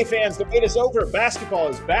 NBA fans, the wait is over. Basketball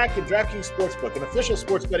is back, and DraftKings Sportsbook, an official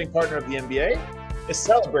sports betting partner of the NBA, is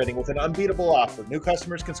celebrating with an unbeatable offer. New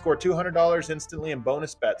customers can score $200 instantly in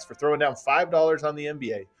bonus bets for throwing down $5 on the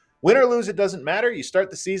NBA. Win or lose, it doesn't matter. You start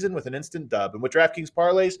the season with an instant dub. And with DraftKings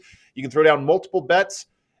Parlays, you can throw down multiple bets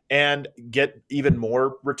and get even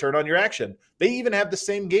more return on your action. They even have the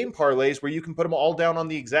same game parlays where you can put them all down on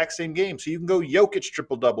the exact same game. So you can go Jokic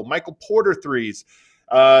triple-double, Michael Porter threes.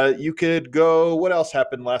 You could go, what else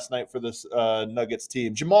happened last night for this Nuggets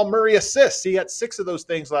team? Jamal Murray assists. He had 6 of those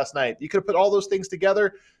things last night. You could have put all those things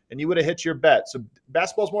together, and you would have hit your bet. So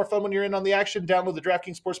basketball's more fun when you're in on the action. Download the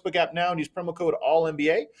DraftKings Sportsbook app now and use promo code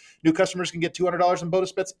ALLNBA. New customers can get $200 in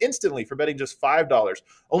bonus bets instantly for betting just $5.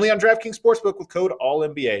 Only on DraftKings Sportsbook with code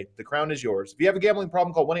ALLNBA. The crown is yours. If you have a gambling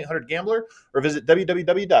problem, call 1-800-GAMBLER or visit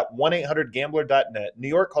www.1800gambler.net. New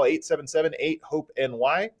York, call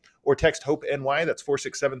 877-8-HOPE-NY. Or text HOPE-NY, that's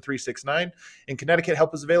 467-369. In Connecticut,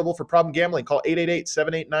 help is available for problem gambling. Call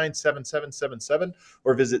 888-789-7777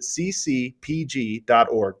 or visit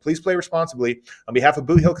ccpg.org. Please play responsibly. On behalf of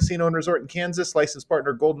Boot Hill Casino and Resort in Kansas, licensed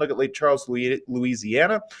partner Golden Nugget Lake Charles,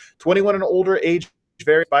 Louisiana, 21 and older, age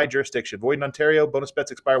varies by jurisdiction. Void in Ontario. Bonus bets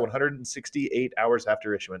expire 168 hours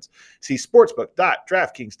after issuance. See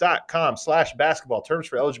sportsbook.draftkings.com/basketball. Terms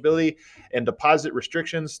for eligibility and deposit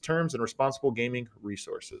restrictions, terms, and responsible gaming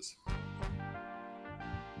resources.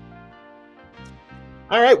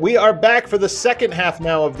 All right, we are back for the second half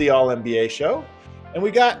now of the All NBA show, and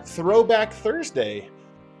we got Throwback Thursday.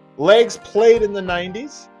 Legs played in the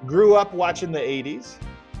 90s, grew up watching the 80s.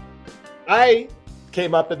 I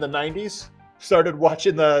came up in the 90s, started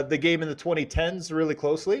watching the game in the 2010s really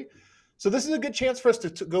closely. So this is a good chance for us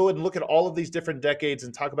to go and look at all of these different decades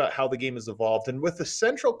and talk about how the game has evolved. And with the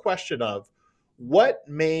central question of what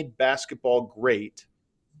made basketball great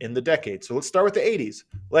in the decade. So let's start with the 80s.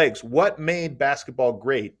 Legs, what made basketball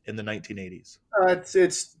great in the 1980s?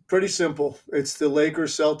 It's pretty simple. It's the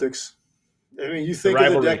Lakers Celtics. I mean, you The think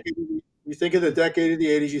of the rivalry. decade. You think of the decade of the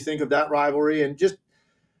 '80s. You think of that rivalry and just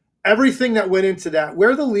everything that went into that.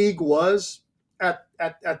 Where the league was at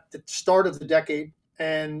the start of the decade,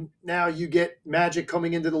 and now you get Magic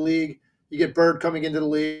coming into the league. You get Bird coming into the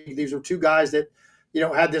league. These are two guys that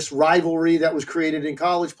had this rivalry that was created in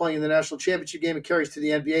college, playing in the national championship game. It carries to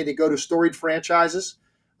the NBA. They go to storied franchises,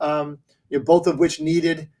 both of which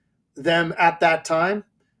needed them at that time,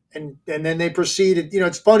 and then they proceeded.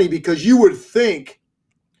 It's funny because you would think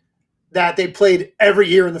that they played every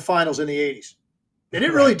year in the finals in the '80s. They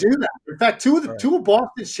didn't really do that. In fact, two of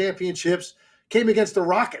Boston's championships came against the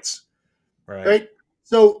Rockets, right?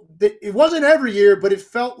 So it wasn't every year, but it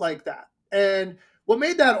felt like that. And what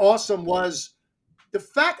made that awesome was the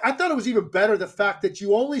fact. I thought it was even better the fact that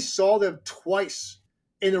you only saw them twice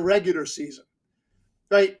in the regular season,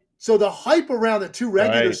 right? So the hype around the two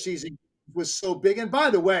regular season was so big. And by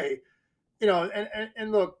the way,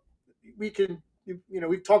 and look, we can.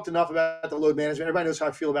 We've talked enough about the load management. Everybody knows how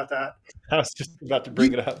I feel about that. I was just about to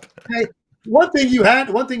bring it up. One thing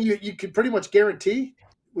you could pretty much guarantee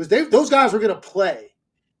was those guys were going to play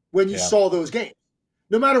when you saw those games.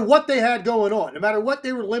 No matter what they had going on, no matter what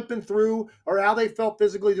they were limping through or how they felt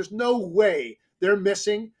physically, there's no way they're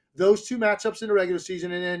missing those two matchups in the regular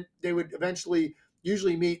season, and then they would eventually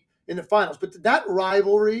usually meet in the finals. But that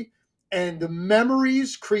rivalry and the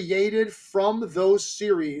memories created from those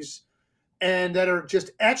series and that are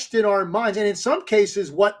just etched in our minds. And in some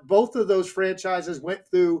cases, what both of those franchises went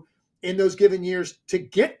through in those given years to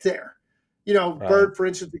get there. Bird, for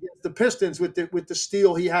instance, against the Pistons with the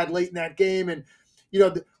steal he had late in that game. And,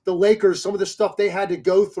 the Lakers, some of the stuff they had to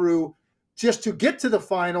go through just to get to the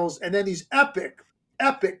finals. And then these epic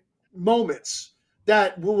moments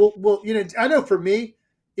that will I know for me,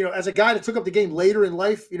 as a guy that took up the game later in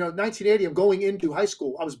life, 1980, I'm going into high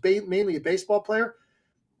school. I was mainly a baseball player.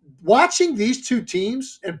 Watching these two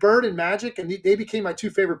teams and Bird and Magic, and they became my two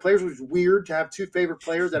favorite players, which is weird to have two favorite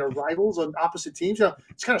players that are rivals on opposite teams.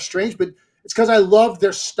 It's kind of strange, but it's because I loved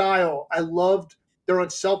their style. I loved their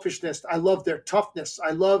unselfishness. I loved their toughness.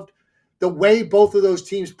 I loved the way both of those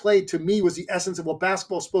teams played. To me, was the essence of what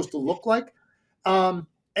basketball is supposed to look like.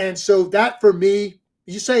 And so that, for me,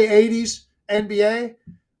 you say 80s NBA,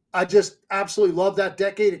 I just absolutely love that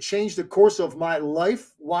decade. It changed the course of my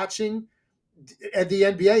life watching at the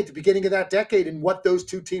NBA at the beginning of that decade and what those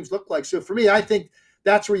two teams look like. So for me, I think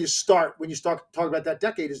that's where you start when you start talking about that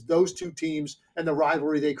decade, is those two teams and the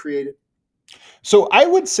rivalry they created. So I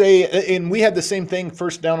would say, and we had the same thing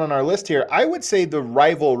first down on our list here, I would say the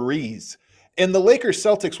rivalries. And the Lakers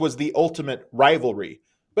Celtics was the ultimate rivalry.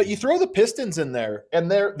 But you throw the Pistons in there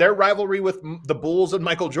and their rivalry with the Bulls and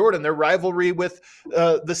Michael Jordan, their rivalry with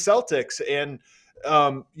the Celtics. And,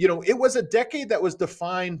 it was a decade that was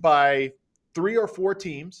defined by 3 or 4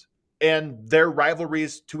 teams and their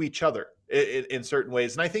rivalries to each other in certain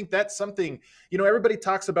ways. And I think that's something, everybody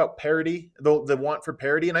talks about parity, the want for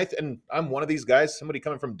parity. And I'm one of these guys, somebody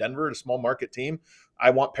coming from Denver, a small market team. I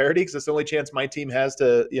want parity because it's the only chance my team has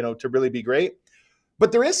to really be great.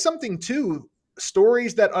 But there is something to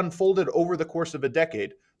stories that unfolded over the course of a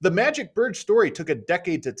decade. The Magic Bird story took a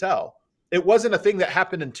decade to tell. It wasn't a thing that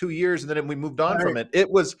happened in 2 years and then we moved on from it. It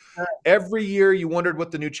was every year you wondered what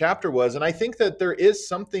the new chapter was. And I think that there's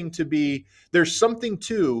something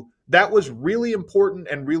to that was really important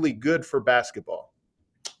and really good for basketball.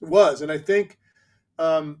 It was. And I think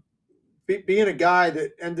being a guy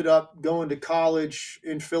that ended up going to college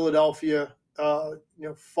in Philadelphia,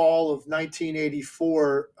 fall of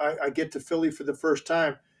 1984, I get to Philly for the first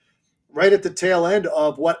time, right at the tail end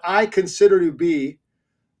of what I consider to be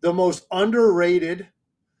the most underrated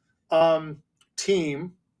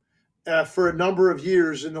team for a number of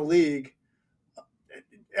years in the league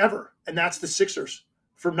ever, and that's the Sixers.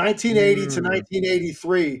 From 1980 to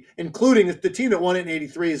 1983, including the team that won it in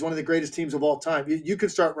 83 is one of the greatest teams of all time. You can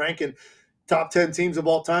start ranking top 10 teams of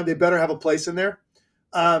all time. They better have a place in there.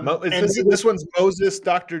 This one's Moses,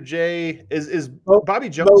 Dr. J. Is Bobby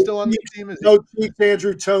Jones still on the team? Cheeks,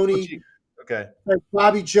 Andrew Toney. Okay. Like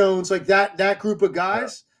Bobby Jones, like that group of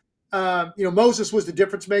guys. Moses was the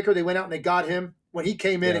difference maker. They went out and they got him when he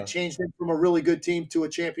came in and Yeah. changed them from a really good team to a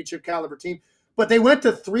championship caliber team. But they went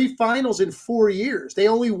to 3 finals in 4 years. They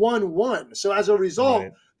only won 1. So as a result,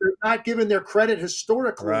 Right. they're not given their credit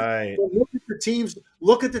historically. Right. But look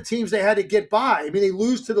at the teams they had to get by. I mean, they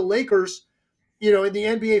lose to the Lakers, in the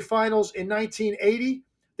NBA Finals in 1980.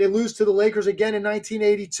 They lose to the Lakers again in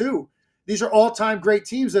 1982. These are all-time great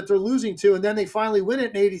teams that they're losing to, and then they finally win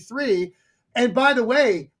it in 83. And by the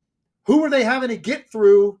way, who were they having to get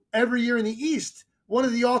through every year in the East? One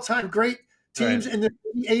of the all-time great teams Right. in the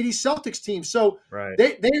 80s Celtics team. So Right.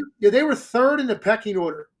 they were third in the pecking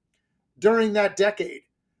order during that decade.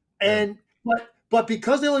 Yeah. And but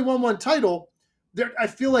because they only won 1 title, I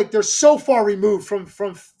feel like they're so far removed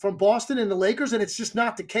from Boston and the Lakers, and it's just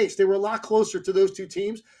not the case. They were a lot closer to those 2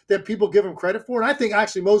 teams that people give them credit for. And I think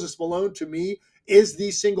actually Moses Malone, to me, is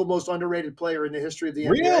the single most underrated player in the history of the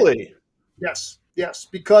NBA. Really? Yes.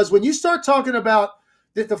 Because when you start talking about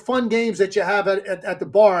the fun games that you have at the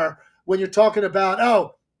bar, when you're talking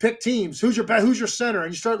about, pick teams, who's your center,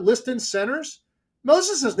 and you start listing centers,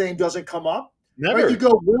 Moses' name doesn't come up. Never. Right? You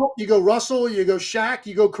go Wilt, you go Russell, you go Shaq,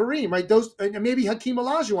 you go Kareem, right? Those, and maybe Hakeem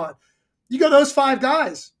Olajuwon. You go those 5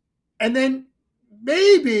 guys. And then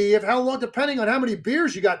maybe depending on how many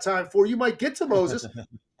beers you got time for, you might get to Moses.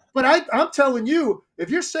 But I'm telling you, if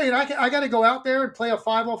you're saying I got to go out there and play a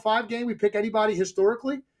 5-on-5 game, we pick anybody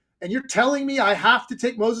historically, and you're telling me I have to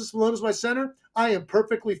take Moses Malone as my center, I am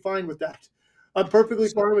perfectly fine with that. I'm perfectly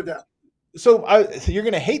fine with that. So you're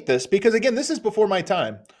going to hate this because, again, this is before my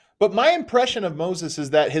time. But my impression of Moses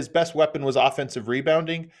is that his best weapon was offensive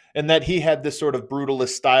rebounding, and that he had this sort of brutalist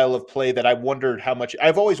style of play that I've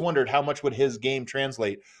always wondered how much would his game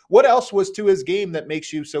translate. What else was to his game that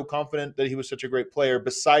makes you so confident that he was such a great player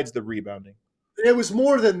besides the rebounding? It was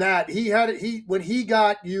more than that. When he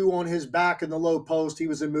got you on his back in the low post, he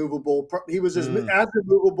was immovable. He was as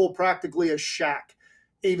immovable practically as Shaq,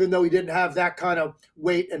 even though he didn't have that kind of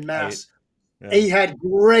weight and mass. Yeah. He had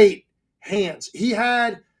great hands. He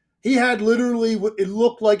had literally, it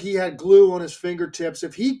looked like he had glue on his fingertips.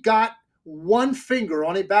 If he got one finger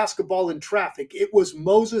on a basketball in traffic, it was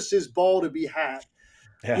Moses's ball to be had.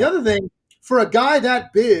 Yeah. The other thing, for a guy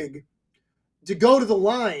that big to go to the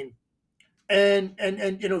line and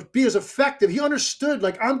be as effective, he understood,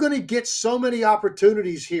 like, I'm going to get so many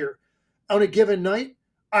opportunities here on a given night.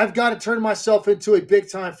 I've got to turn myself into a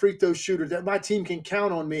big-time free throw shooter that my team can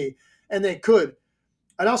count on me, and they could.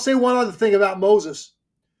 And I'll say one other thing about Moses.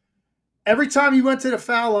 Every time he went to the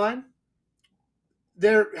foul line,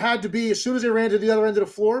 there had to be, as soon as they ran to the other end of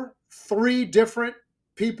the floor, 3 different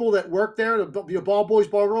people that worked there, the ball boys,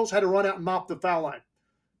 ball girls, had to run out and mop the foul line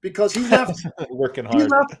because he left working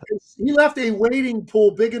hard. He left a wading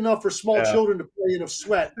pool big enough for small children to play in of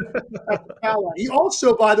sweat at the foul line. He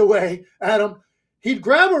also, by the way, Adam, he'd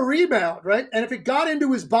grab a rebound, right? And if it got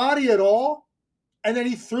into his body at all, and then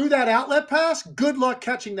he threw that outlet pass, good luck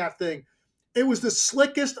catching that thing. It was the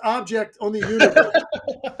slickest object on the universe.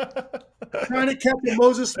 Trying to catch a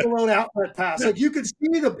Moses Malone outlet pass. Like, you could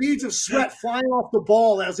see the beads of sweat flying off the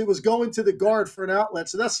ball as it was going to the guard for an outlet.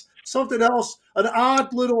 So that's something else, an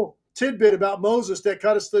odd little tidbit about Moses that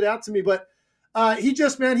kind of stood out to me. But he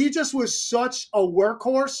just was such a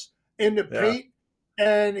workhorse in the paint,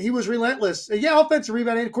 and he was relentless. And offensive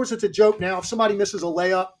rebounding. Of course, it's a joke now. If somebody misses a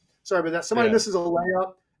layup, sorry about that. Somebody misses a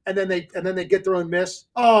layup, and then they get their own miss.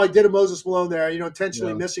 Oh, I did a Moses Malone there,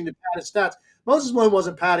 intentionally missing to pad his stats. Moses Malone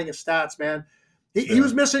wasn't padding his stats, man. He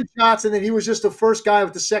was missing shots, and then he was just the first guy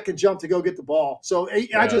with the second jump to go get the ball. So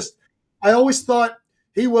I always thought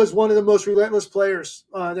he was one of the most relentless players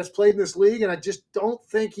that's played in this league, and I just don't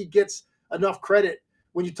think he gets enough credit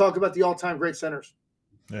when you talk about the all-time great centers.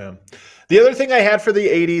 Yeah. The other thing I had for the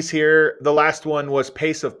 80s here, the last one, was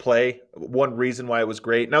pace of play. One reason why it was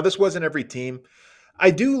great. Now, this wasn't every team.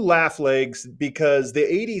 I do laugh, Legs, because the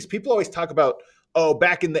 80s, people always talk about,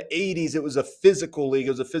 back in the 80s, it was a physical league.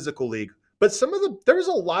 It was a physical league. But there was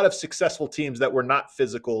a lot of successful teams that were not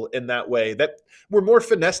physical in that way, that were more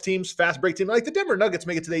finesse teams, fast break teams. Like the Denver Nuggets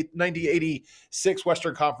make it to the 1986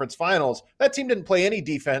 Western Conference Finals. That team didn't play any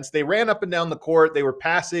defense. They ran up and down the court. They were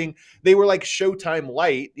passing. They were like Showtime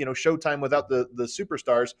light, Showtime without the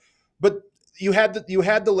superstars. But you had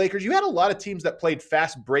the Lakers. You had a lot of teams that played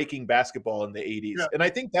fast breaking basketball in the 80s. Yeah. And I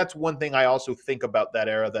think that's one thing I also think about that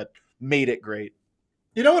era that made it great.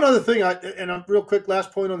 Another thing, and a real quick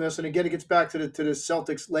last point on this, and again, it gets back to the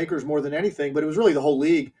Celtics Lakers more than anything, but it was really the whole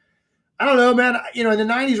league. I don't know, man. In the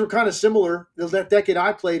 90s were kind of similar. That decade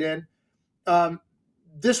I played in.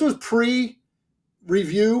 This was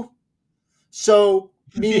pre-review, so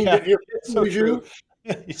meaning that you're review.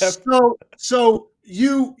 Yep. So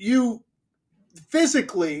you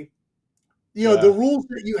physically the Yeah. rules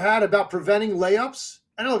that you had about preventing layups.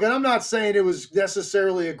 And look, and I'm not saying it was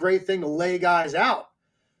necessarily a great thing to lay guys out,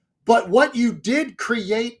 but what you did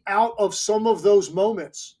create out of some of those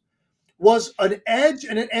moments was an edge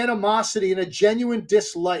and an animosity and a genuine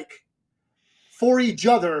dislike for each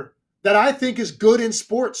other that I think is good in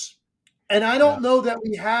sports. And I Yeah. don't know that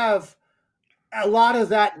we have a lot of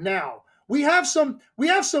that now. We have some,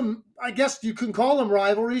 I guess you can call them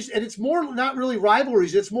rivalries, and it's more not really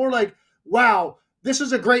rivalries. It's more like, wow, this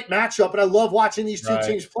is a great matchup, and I love watching these two Right.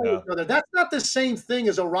 teams play Yeah. each other. That's not the same thing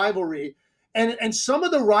as a rivalry. And some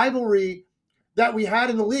of the rivalry that we had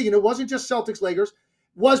in the league, and it wasn't just Celtics Lakers,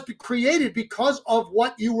 was created because of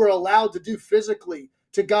what you were allowed to do physically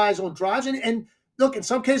to guys on drives. And look, in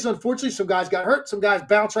some cases, unfortunately, some guys got hurt, some guys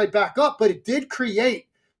bounced right back up, but it did create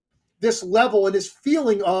this level and this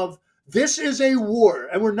feeling of this is a war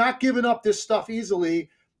and we're not giving up this stuff easily.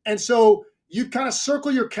 And so you kind of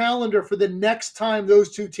circle your calendar for the next time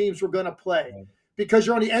those two teams were going to play because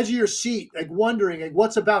you're on the edge of your seat, like wondering like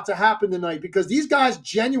what's about to happen tonight. Because these guys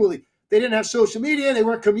genuinely, they didn't have social media, they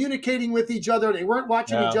weren't communicating with each other, they weren't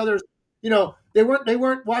watching each Yeah. other's, they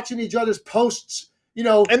weren't watching each other's posts. And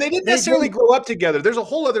they didn't They necessarily grow up together. There's a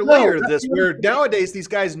whole other no, layer of that's this the other where thing. nowadays these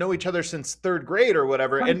guys know each other since third grade or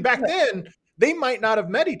whatever. And back 100%. then, they might not have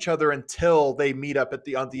met each other until they meet up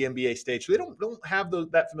on the NBA stage. So they don't have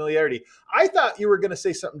that familiarity. I thought you were going to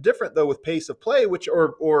say something different though with pace of play, which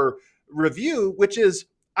or review, which is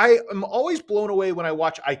I am always blown away when I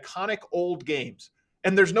watch iconic old games.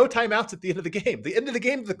 And there's no timeouts at the end of the game. The end of the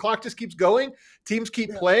game, the clock just keeps going. Teams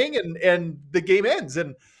keep Yeah. playing, and the game ends.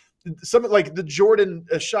 And something like the Jordan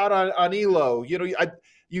shot on Elo,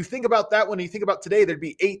 you think about that when you think about today, there'd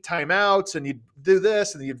be 8 timeouts and you'd do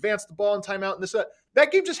this and you advance the ball in timeout and this,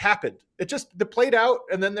 that game just happened. It just played out.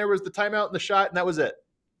 And then there was the timeout and the shot and that was it.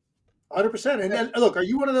 100%. And then, look, are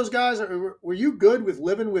you one of those guys? Were you good with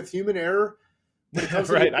living with human error when it comes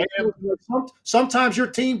to Right. I am. sometimes your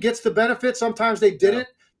team gets the benefit, sometimes they didn't,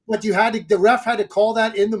 but the ref had to call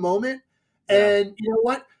that in the moment. Yeah. And you know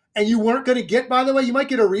what? And you weren't going to get, by the way, you might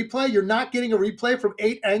get a replay. You're not getting a replay from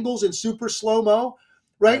 8 angles in super slow mo,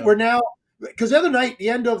 right? Yeah. We're now, because the other night, the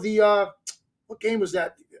end of the, what game was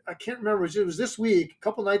that? I can't remember. It was this week, a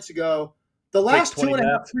couple nights ago. The last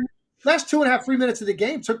 2.5, 3 minutes of the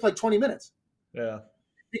game took like 20 minutes. Yeah.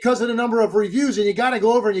 Because of the number of reviews, and you got to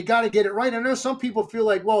go over and you got to get it right. I know some people feel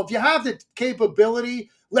like, well, if you have the capability,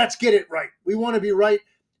 let's get it right. We want to be right.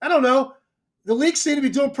 I don't know. The league seemed to be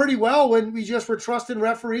doing pretty well when we just were trusting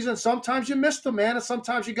referees, and sometimes you missed them, man, and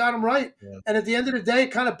sometimes you got them right. Yeah. And at the end of the day,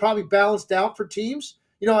 it kind of probably balanced out for teams.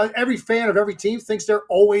 Every fan of every team thinks they're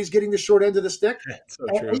always getting the short end of the stick. That's so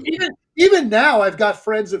true. Even now, I've got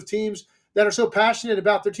friends of teams that are so passionate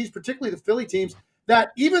about their teams, particularly the Philly teams,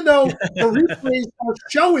 that even though the replays are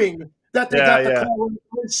showing that they got the call,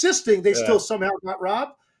 insisting they still somehow got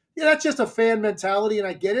robbed. Yeah, that's just a fan mentality, and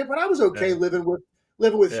I get it. But I was okay living with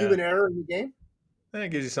human error in the game. That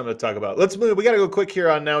gives you something to talk about. Let's move. We got to go quick here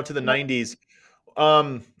on now to the 90s.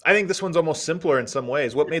 I think this one's almost simpler in some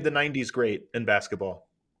ways. What made the 90s great in basketball?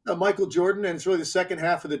 Michael Jordan, and it's really the second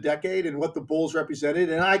half of the decade and what the Bulls represented.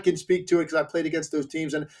 And I can speak to it because I played against those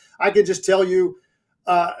teams, and I can just tell you,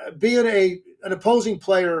 being an opposing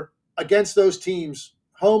player against those teams,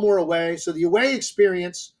 home or away. So the away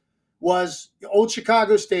experience was the old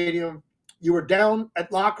Chicago Stadium. You were down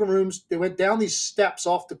at locker rooms. They went down these steps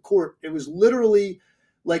off the court. It was literally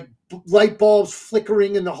like light bulbs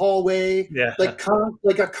flickering in the hallway, like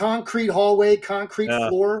a concrete hallway, concrete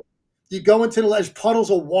floor. You go into there's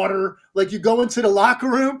puddles of water. Like you go into the locker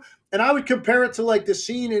room, and I would compare it to like the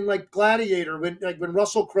scene in like Gladiator when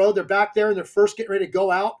Russell Crowe, they're back there and they're first getting ready to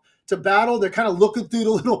go out to battle. They're kind of looking through the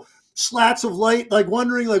little slats of light, like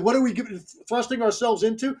wondering like what are we thrusting ourselves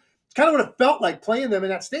into? It's kind of what it felt like playing them in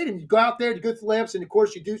that stadium. You go out there, you go through the layups, and of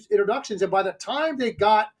course you do introductions. And by the time they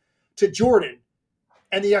got to Jordan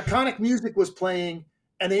and the iconic music was playing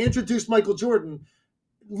and they introduced Michael Jordan,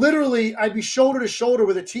 literally I'd be shoulder to shoulder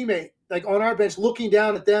with a teammate, like on our bench, looking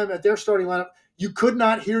down at them at their starting lineup. You could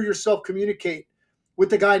not hear yourself communicate with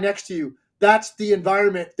the guy next to you. That's the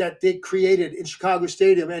environment that they created in Chicago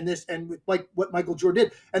Stadium and with what Michael Jordan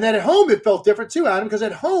did. And then at home, it felt different too, Adam, because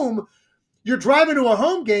at home, you're driving to a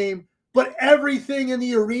home game, but everything in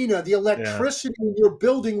the arena, the electricity in your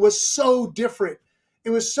building was so different. It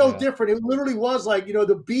was so different. It literally was like, the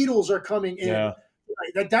Beatles are coming in. Yeah.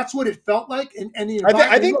 That's what it felt like. And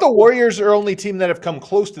I think the Warriors are only team that have come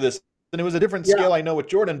close to this. And it was a different scale, I know, with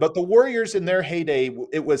Jordan. But the Warriors in their heyday,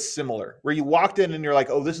 it was similar, where you walked in and you're like,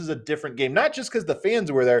 oh, this is a different game. Not just because the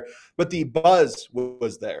fans were there, but the buzz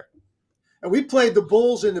was there. And we played the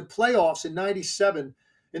Bulls in the playoffs in '97.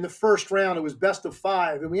 in the first round. It was best of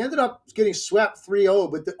 5, and we ended up getting swept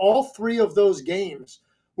 3-0. But all 3 of those games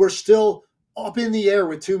were still up in the air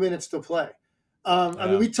with 2 minutes to play. I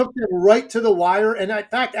mean, we took them right to the wire. And in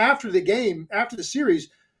fact, after the game, after the series,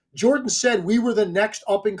 Jordan said we were the next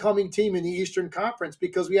up-and-coming team in the Eastern Conference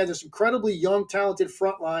because we had this incredibly young, talented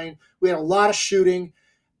front line. We had a lot of shooting.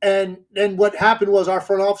 And then what happened was our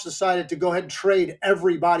front office decided to go ahead and trade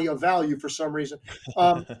everybody of value for some reason.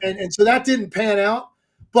 And so that didn't pan out.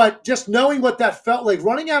 But just knowing what that felt like,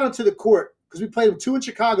 running out onto the court, because we played them 2 in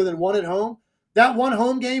Chicago, then 1 at home, that one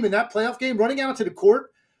home game and that playoff game, running out onto the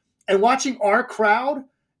court and watching our crowd,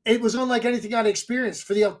 it was unlike anything I'd experienced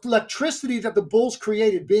for the electricity that the Bulls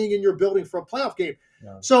created being in your building for a playoff game.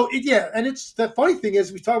 Yeah. So, and it's the funny thing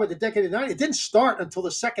is we talk about the decade of 90, it didn't start until the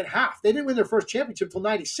second half. They didn't win their first championship until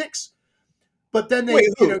 96. But then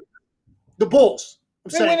the Bulls.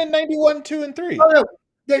 They went in 91, 2, and 3. Oh, no.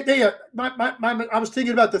 I was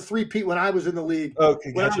thinking about the three-peat when I was in the league.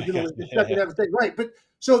 Okay, gotcha. Right. But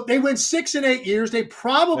so they win 6 and 8 years. They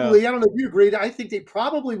probably, I don't know if you agreed, I think they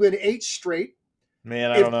probably win 8 straight.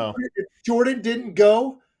 Man, I don't know. If Jordan didn't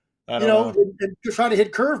go, and try to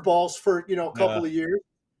hit curveballs for, a couple of years.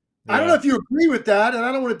 Yeah. I don't know if you agree with that, and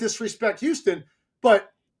I don't want to disrespect Houston,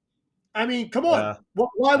 but, I mean, come on.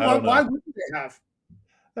 Why wouldn't they have?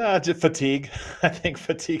 Just fatigue. I think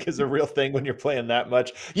fatigue is a real thing when you're playing that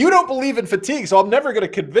much. You don't believe in fatigue, so I'm never going to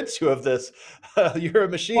convince you of this. You're a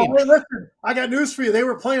machine. Well, listen, I got news for you. They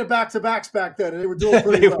were playing back-to-backs back then, and they were doing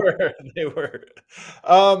pretty well. They were.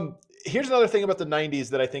 Here's another thing about the 90s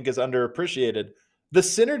that I think is underappreciated. The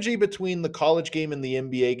synergy between the college game and the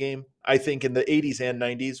NBA game, I think in the 80s and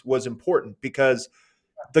 90s was important because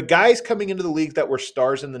the guys coming into the league that were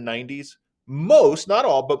stars in the 90s, most, not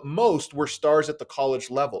all, but most were stars at the college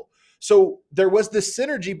level. So there was this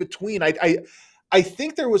synergy between, I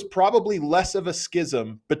think there was probably less of a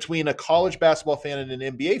schism between a college basketball fan and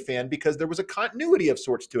an NBA fan because there was a continuity of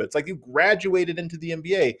sorts to it. It's like you graduated into the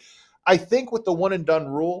NBA. I think with the one and done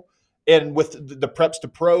rule and with the preps to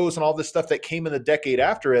pros and all this stuff that came in the decade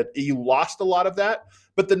after it, you lost a lot of that.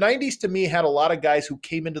 But the 90s to me had a lot of guys who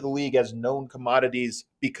came into the league as known commodities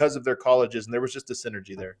because of their colleges, and there was just a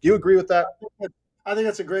synergy there. Do you agree with that? I think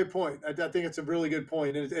that's a great point. I think it's a really good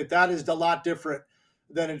point. And that is a lot different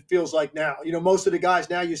than it feels like now. Most of the guys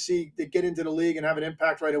now you see that get into the league and have an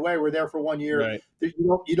impact right away. We're there for 1 year. Right.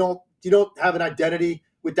 You don't have an identity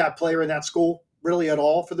with that player in that school really at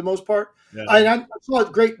all for the most part. Yeah. I saw a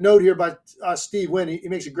great note here by Steve Wynn. He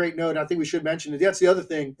makes a great note, and I think we should mention it. That's the other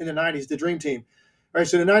thing in the 90s, the Dream Team. All right,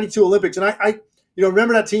 so the 92 Olympics, and I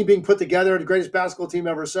remember that team being put together, the greatest basketball team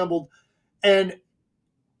ever assembled. And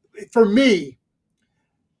for me,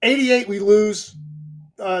 88, we lose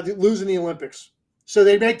in the Olympics. So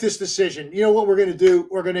they make this decision. You know what we're going to do?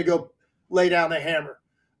 We're going to go lay down the hammer.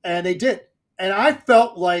 And they did. And I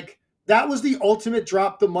felt like that was the ultimate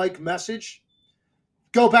drop the mic message.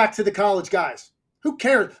 Go back to the college guys. Who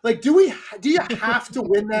cares? Like, do you have to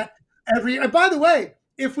win that every year? And by the way,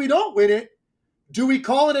 if we don't win it, do we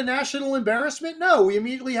call it a national embarrassment? No, we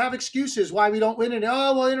immediately have excuses why we don't win it.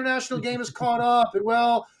 Oh, well, international game is caught up. And,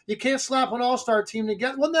 well, you can't slap an all-star team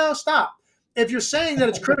together. Well, no, stop. If you're saying that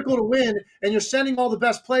it's critical to win and you're sending all the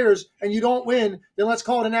best players and you don't win, then let's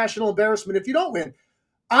call it a national embarrassment if you don't win.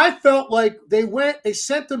 I felt like they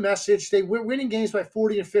sent the message. They were winning games by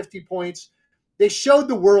 40 and 50 points. They showed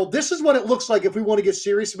the world, this is what it looks like if we want to get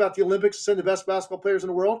serious about the Olympics and send the best basketball players in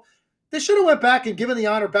the world. They should have went back and given the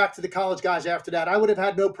honor back to the college guys after that. I would have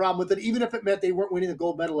had no problem with it, even if it meant they weren't winning the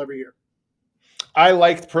gold medal every year. I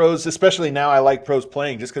liked pros, especially now I like pros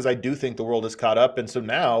playing just because I do think the world is caught up. And so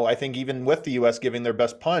now I think even with the U.S. giving their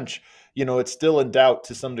best punch, it's still in doubt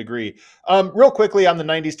to some degree. Real quickly on the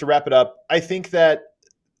 90s to wrap it up, I think that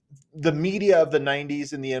the media of the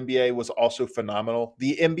 90s in the NBA was also phenomenal.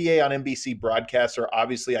 The NBA on NBC broadcasts are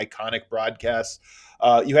obviously iconic broadcasts.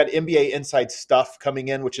 You had NBA Inside Stuff coming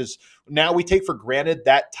in, which is now we take for granted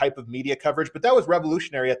that type of media coverage, but that was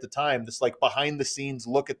revolutionary at the time, this like behind the scenes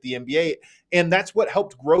look at the NBA. And that's what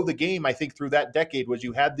helped grow the game, I think, through that decade was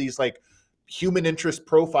you had these like human interest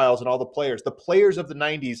profiles and all the players. The players of the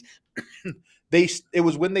 90s, it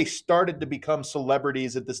was when they started to become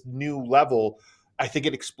celebrities at this new level. I think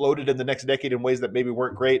it exploded in the next decade in ways that maybe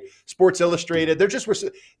weren't great. Sports Illustrated,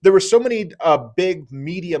 there were so many big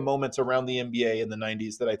media moments around the NBA in the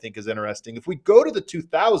 90s that I think is interesting. If we go to the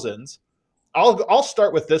 2000s, I'll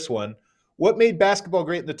start with this one. What made basketball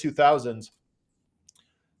great in the 2000s?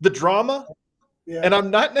 The drama, and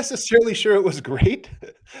I'm not necessarily sure it was great,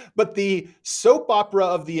 but the soap opera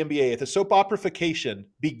of the NBA, the soap operification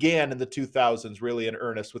began in the 2000s really in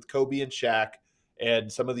earnest with Kobe and Shaq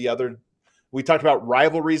and some of the other We talked about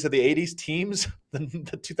rivalries of the 80s teams. The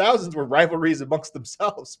 2000s were rivalries amongst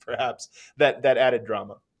themselves, perhaps, that added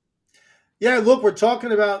drama. Yeah, look, we're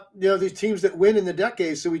talking about, these teams that win in the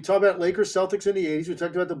decades. So we talked about Lakers, Celtics in the 80s. We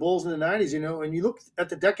talked about the Bulls in the 90s, and you look at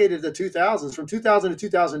the decade of the 2000s, from 2000 to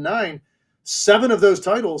 2009, 7 of those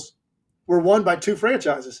titles were won by 2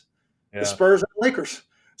 franchises, the Spurs and the Lakers.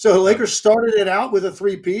 So the Lakers started it out with a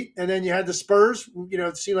three-peat, and then you had the Spurs,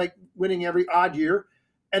 it seemed like winning every odd year.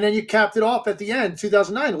 And then you capped it off at the end,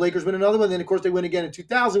 2009. The Lakers win another one. Then, of course, they win again in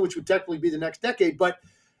 2000, which would technically be the next decade. But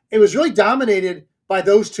it was really dominated by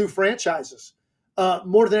those 2 franchises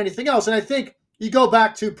more than anything else. And I think you go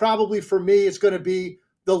back to, probably for me, it's going to be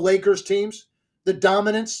the Lakers teams, the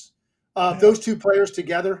dominance of those 2 players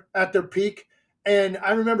together at their peak. And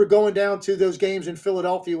I remember going down to those games in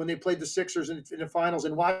Philadelphia when they played the Sixers in the finals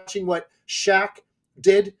and watching what Shaq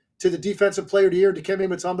did to the defensive player of the year, Dikembe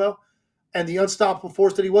Mutombo, and the unstoppable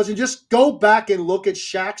force that he was. And just go back and look at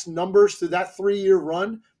Shaq's numbers through that 3-year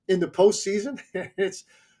run in the postseason.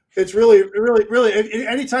 It's really, really, really,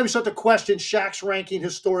 anytime you start to question Shaq's ranking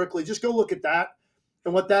historically, just go look at that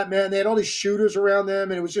and what that meant. They had all these shooters around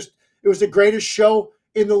them, and it was the greatest show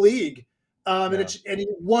in the league. And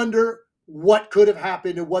you wonder what could have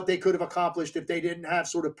happened and what they could have accomplished if they didn't have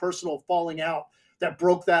sort of personal falling out that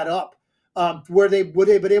broke that up. Where would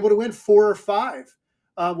they been able to win 4 or 5?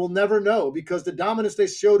 We'll never know, because the dominance they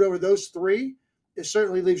showed over those 3, it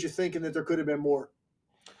certainly leaves you thinking that there could have been more.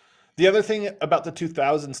 The other thing about the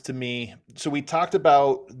 2000s to me, so we talked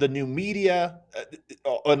about the new media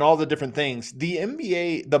and all the different things. The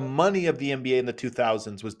NBA, the money of the NBA in the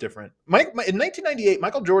 2000s was different. In 1998,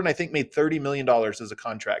 Michael Jordan, I think, made $30 million as a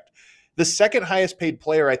contract. The second highest paid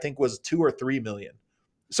player, I think, was $2 or $3 million.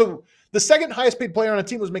 So the second highest paid player on a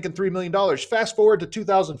team was making $3 million. Fast forward to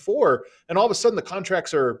 2004, and all of a sudden the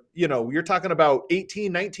contracts are, you're talking about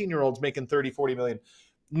 18, 19-year-olds making 30, 40 million.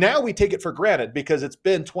 Now we take it for granted because it's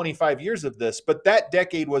been 25 years of this, but that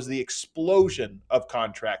decade was the explosion of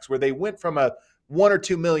contracts where they went from a 1 or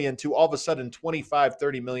 2 million to all of a sudden 25,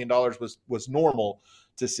 $30 million was normal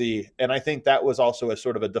to see. And I think that was also a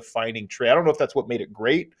sort of a defining trait. I don't know if that's what made it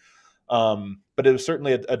great, but it was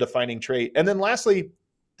certainly a defining trait. And then lastly,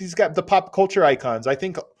 these got the pop culture icons. I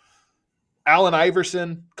think Allen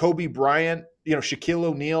Iverson, Kobe Bryant, Shaquille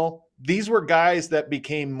O'Neal, these were guys that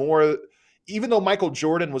became more. Even though Michael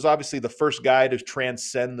Jordan was obviously the first guy to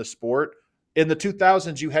transcend the sport, in the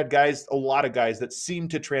 2000s, you had a lot of guys that seemed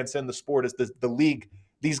to transcend the sport as the league.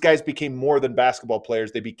 These guys became more than basketball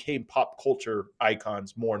players. They became pop culture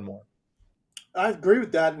icons more and more. I agree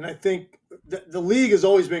with that. And I think the league has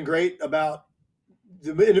always been great about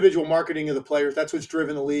the individual marketing of the players. That's what's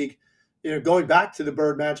driven the league, going back to the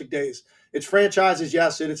Bird Magic days. It's franchises,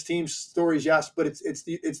 yes, and it's team stories, yes, but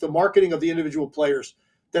it's the marketing of the individual players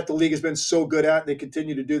that the league has been so good at, and they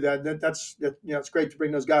continue to do that. And it's great to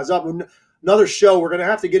bring those guys up. Another show, we're going to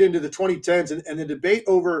have to get into the 2010s and the debate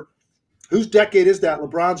over whose decade is that,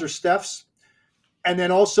 LeBron's or Steph's, and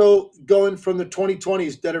then also going from the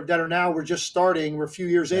 2020s that are now, we're just starting, we're a few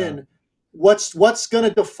years in. What's going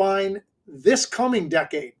to define this coming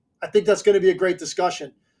decade? I think that's going to be a great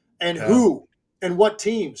discussion, and who and what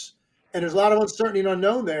teams. And there's a lot of uncertainty and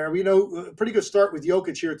unknown there. We know a pretty good start with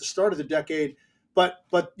Jokic here at the start of the decade. But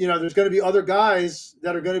there's going to be other guys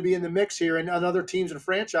that are going to be in the mix here and other teams and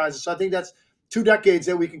franchises. So I think that's 2 decades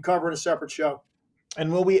that we can cover in a separate show.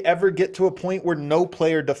 And will we ever get to a point where no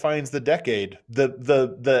player defines the decade?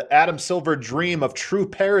 The Adam Silver dream of true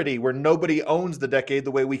parity where nobody owns the decade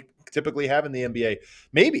the way we typically have in the NBA.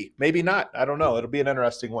 Maybe not. I don't know. It'll be an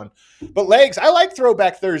interesting one. But Legs, I like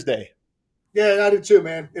Throwback Thursday. Yeah, I do too,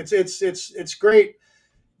 man. It's great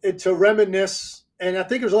to reminisce. And I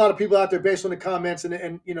think there's a lot of people out there based on the comments and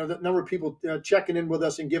the number of people checking in with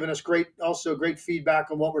us and giving us great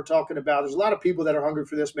feedback on what we're talking about. There's a lot of people that are hungry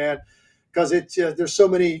for this, man, because there's so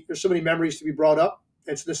many memories to be brought up.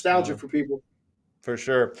 It's nostalgia for people. For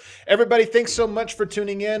sure. Everybody, thanks so much for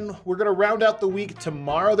tuning in. We're going to round out the week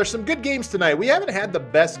tomorrow. There's some good games tonight. We haven't had the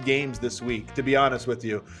best games this week, to be honest with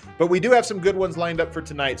you, but we do have some good ones lined up for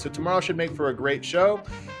tonight. So tomorrow should make for a great show.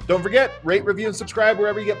 Don't forget, rate, review, and subscribe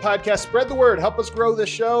wherever you get podcasts. Spread the word. Help us grow this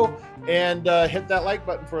show, and hit that like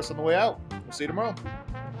button for us on the way out. We'll see you tomorrow.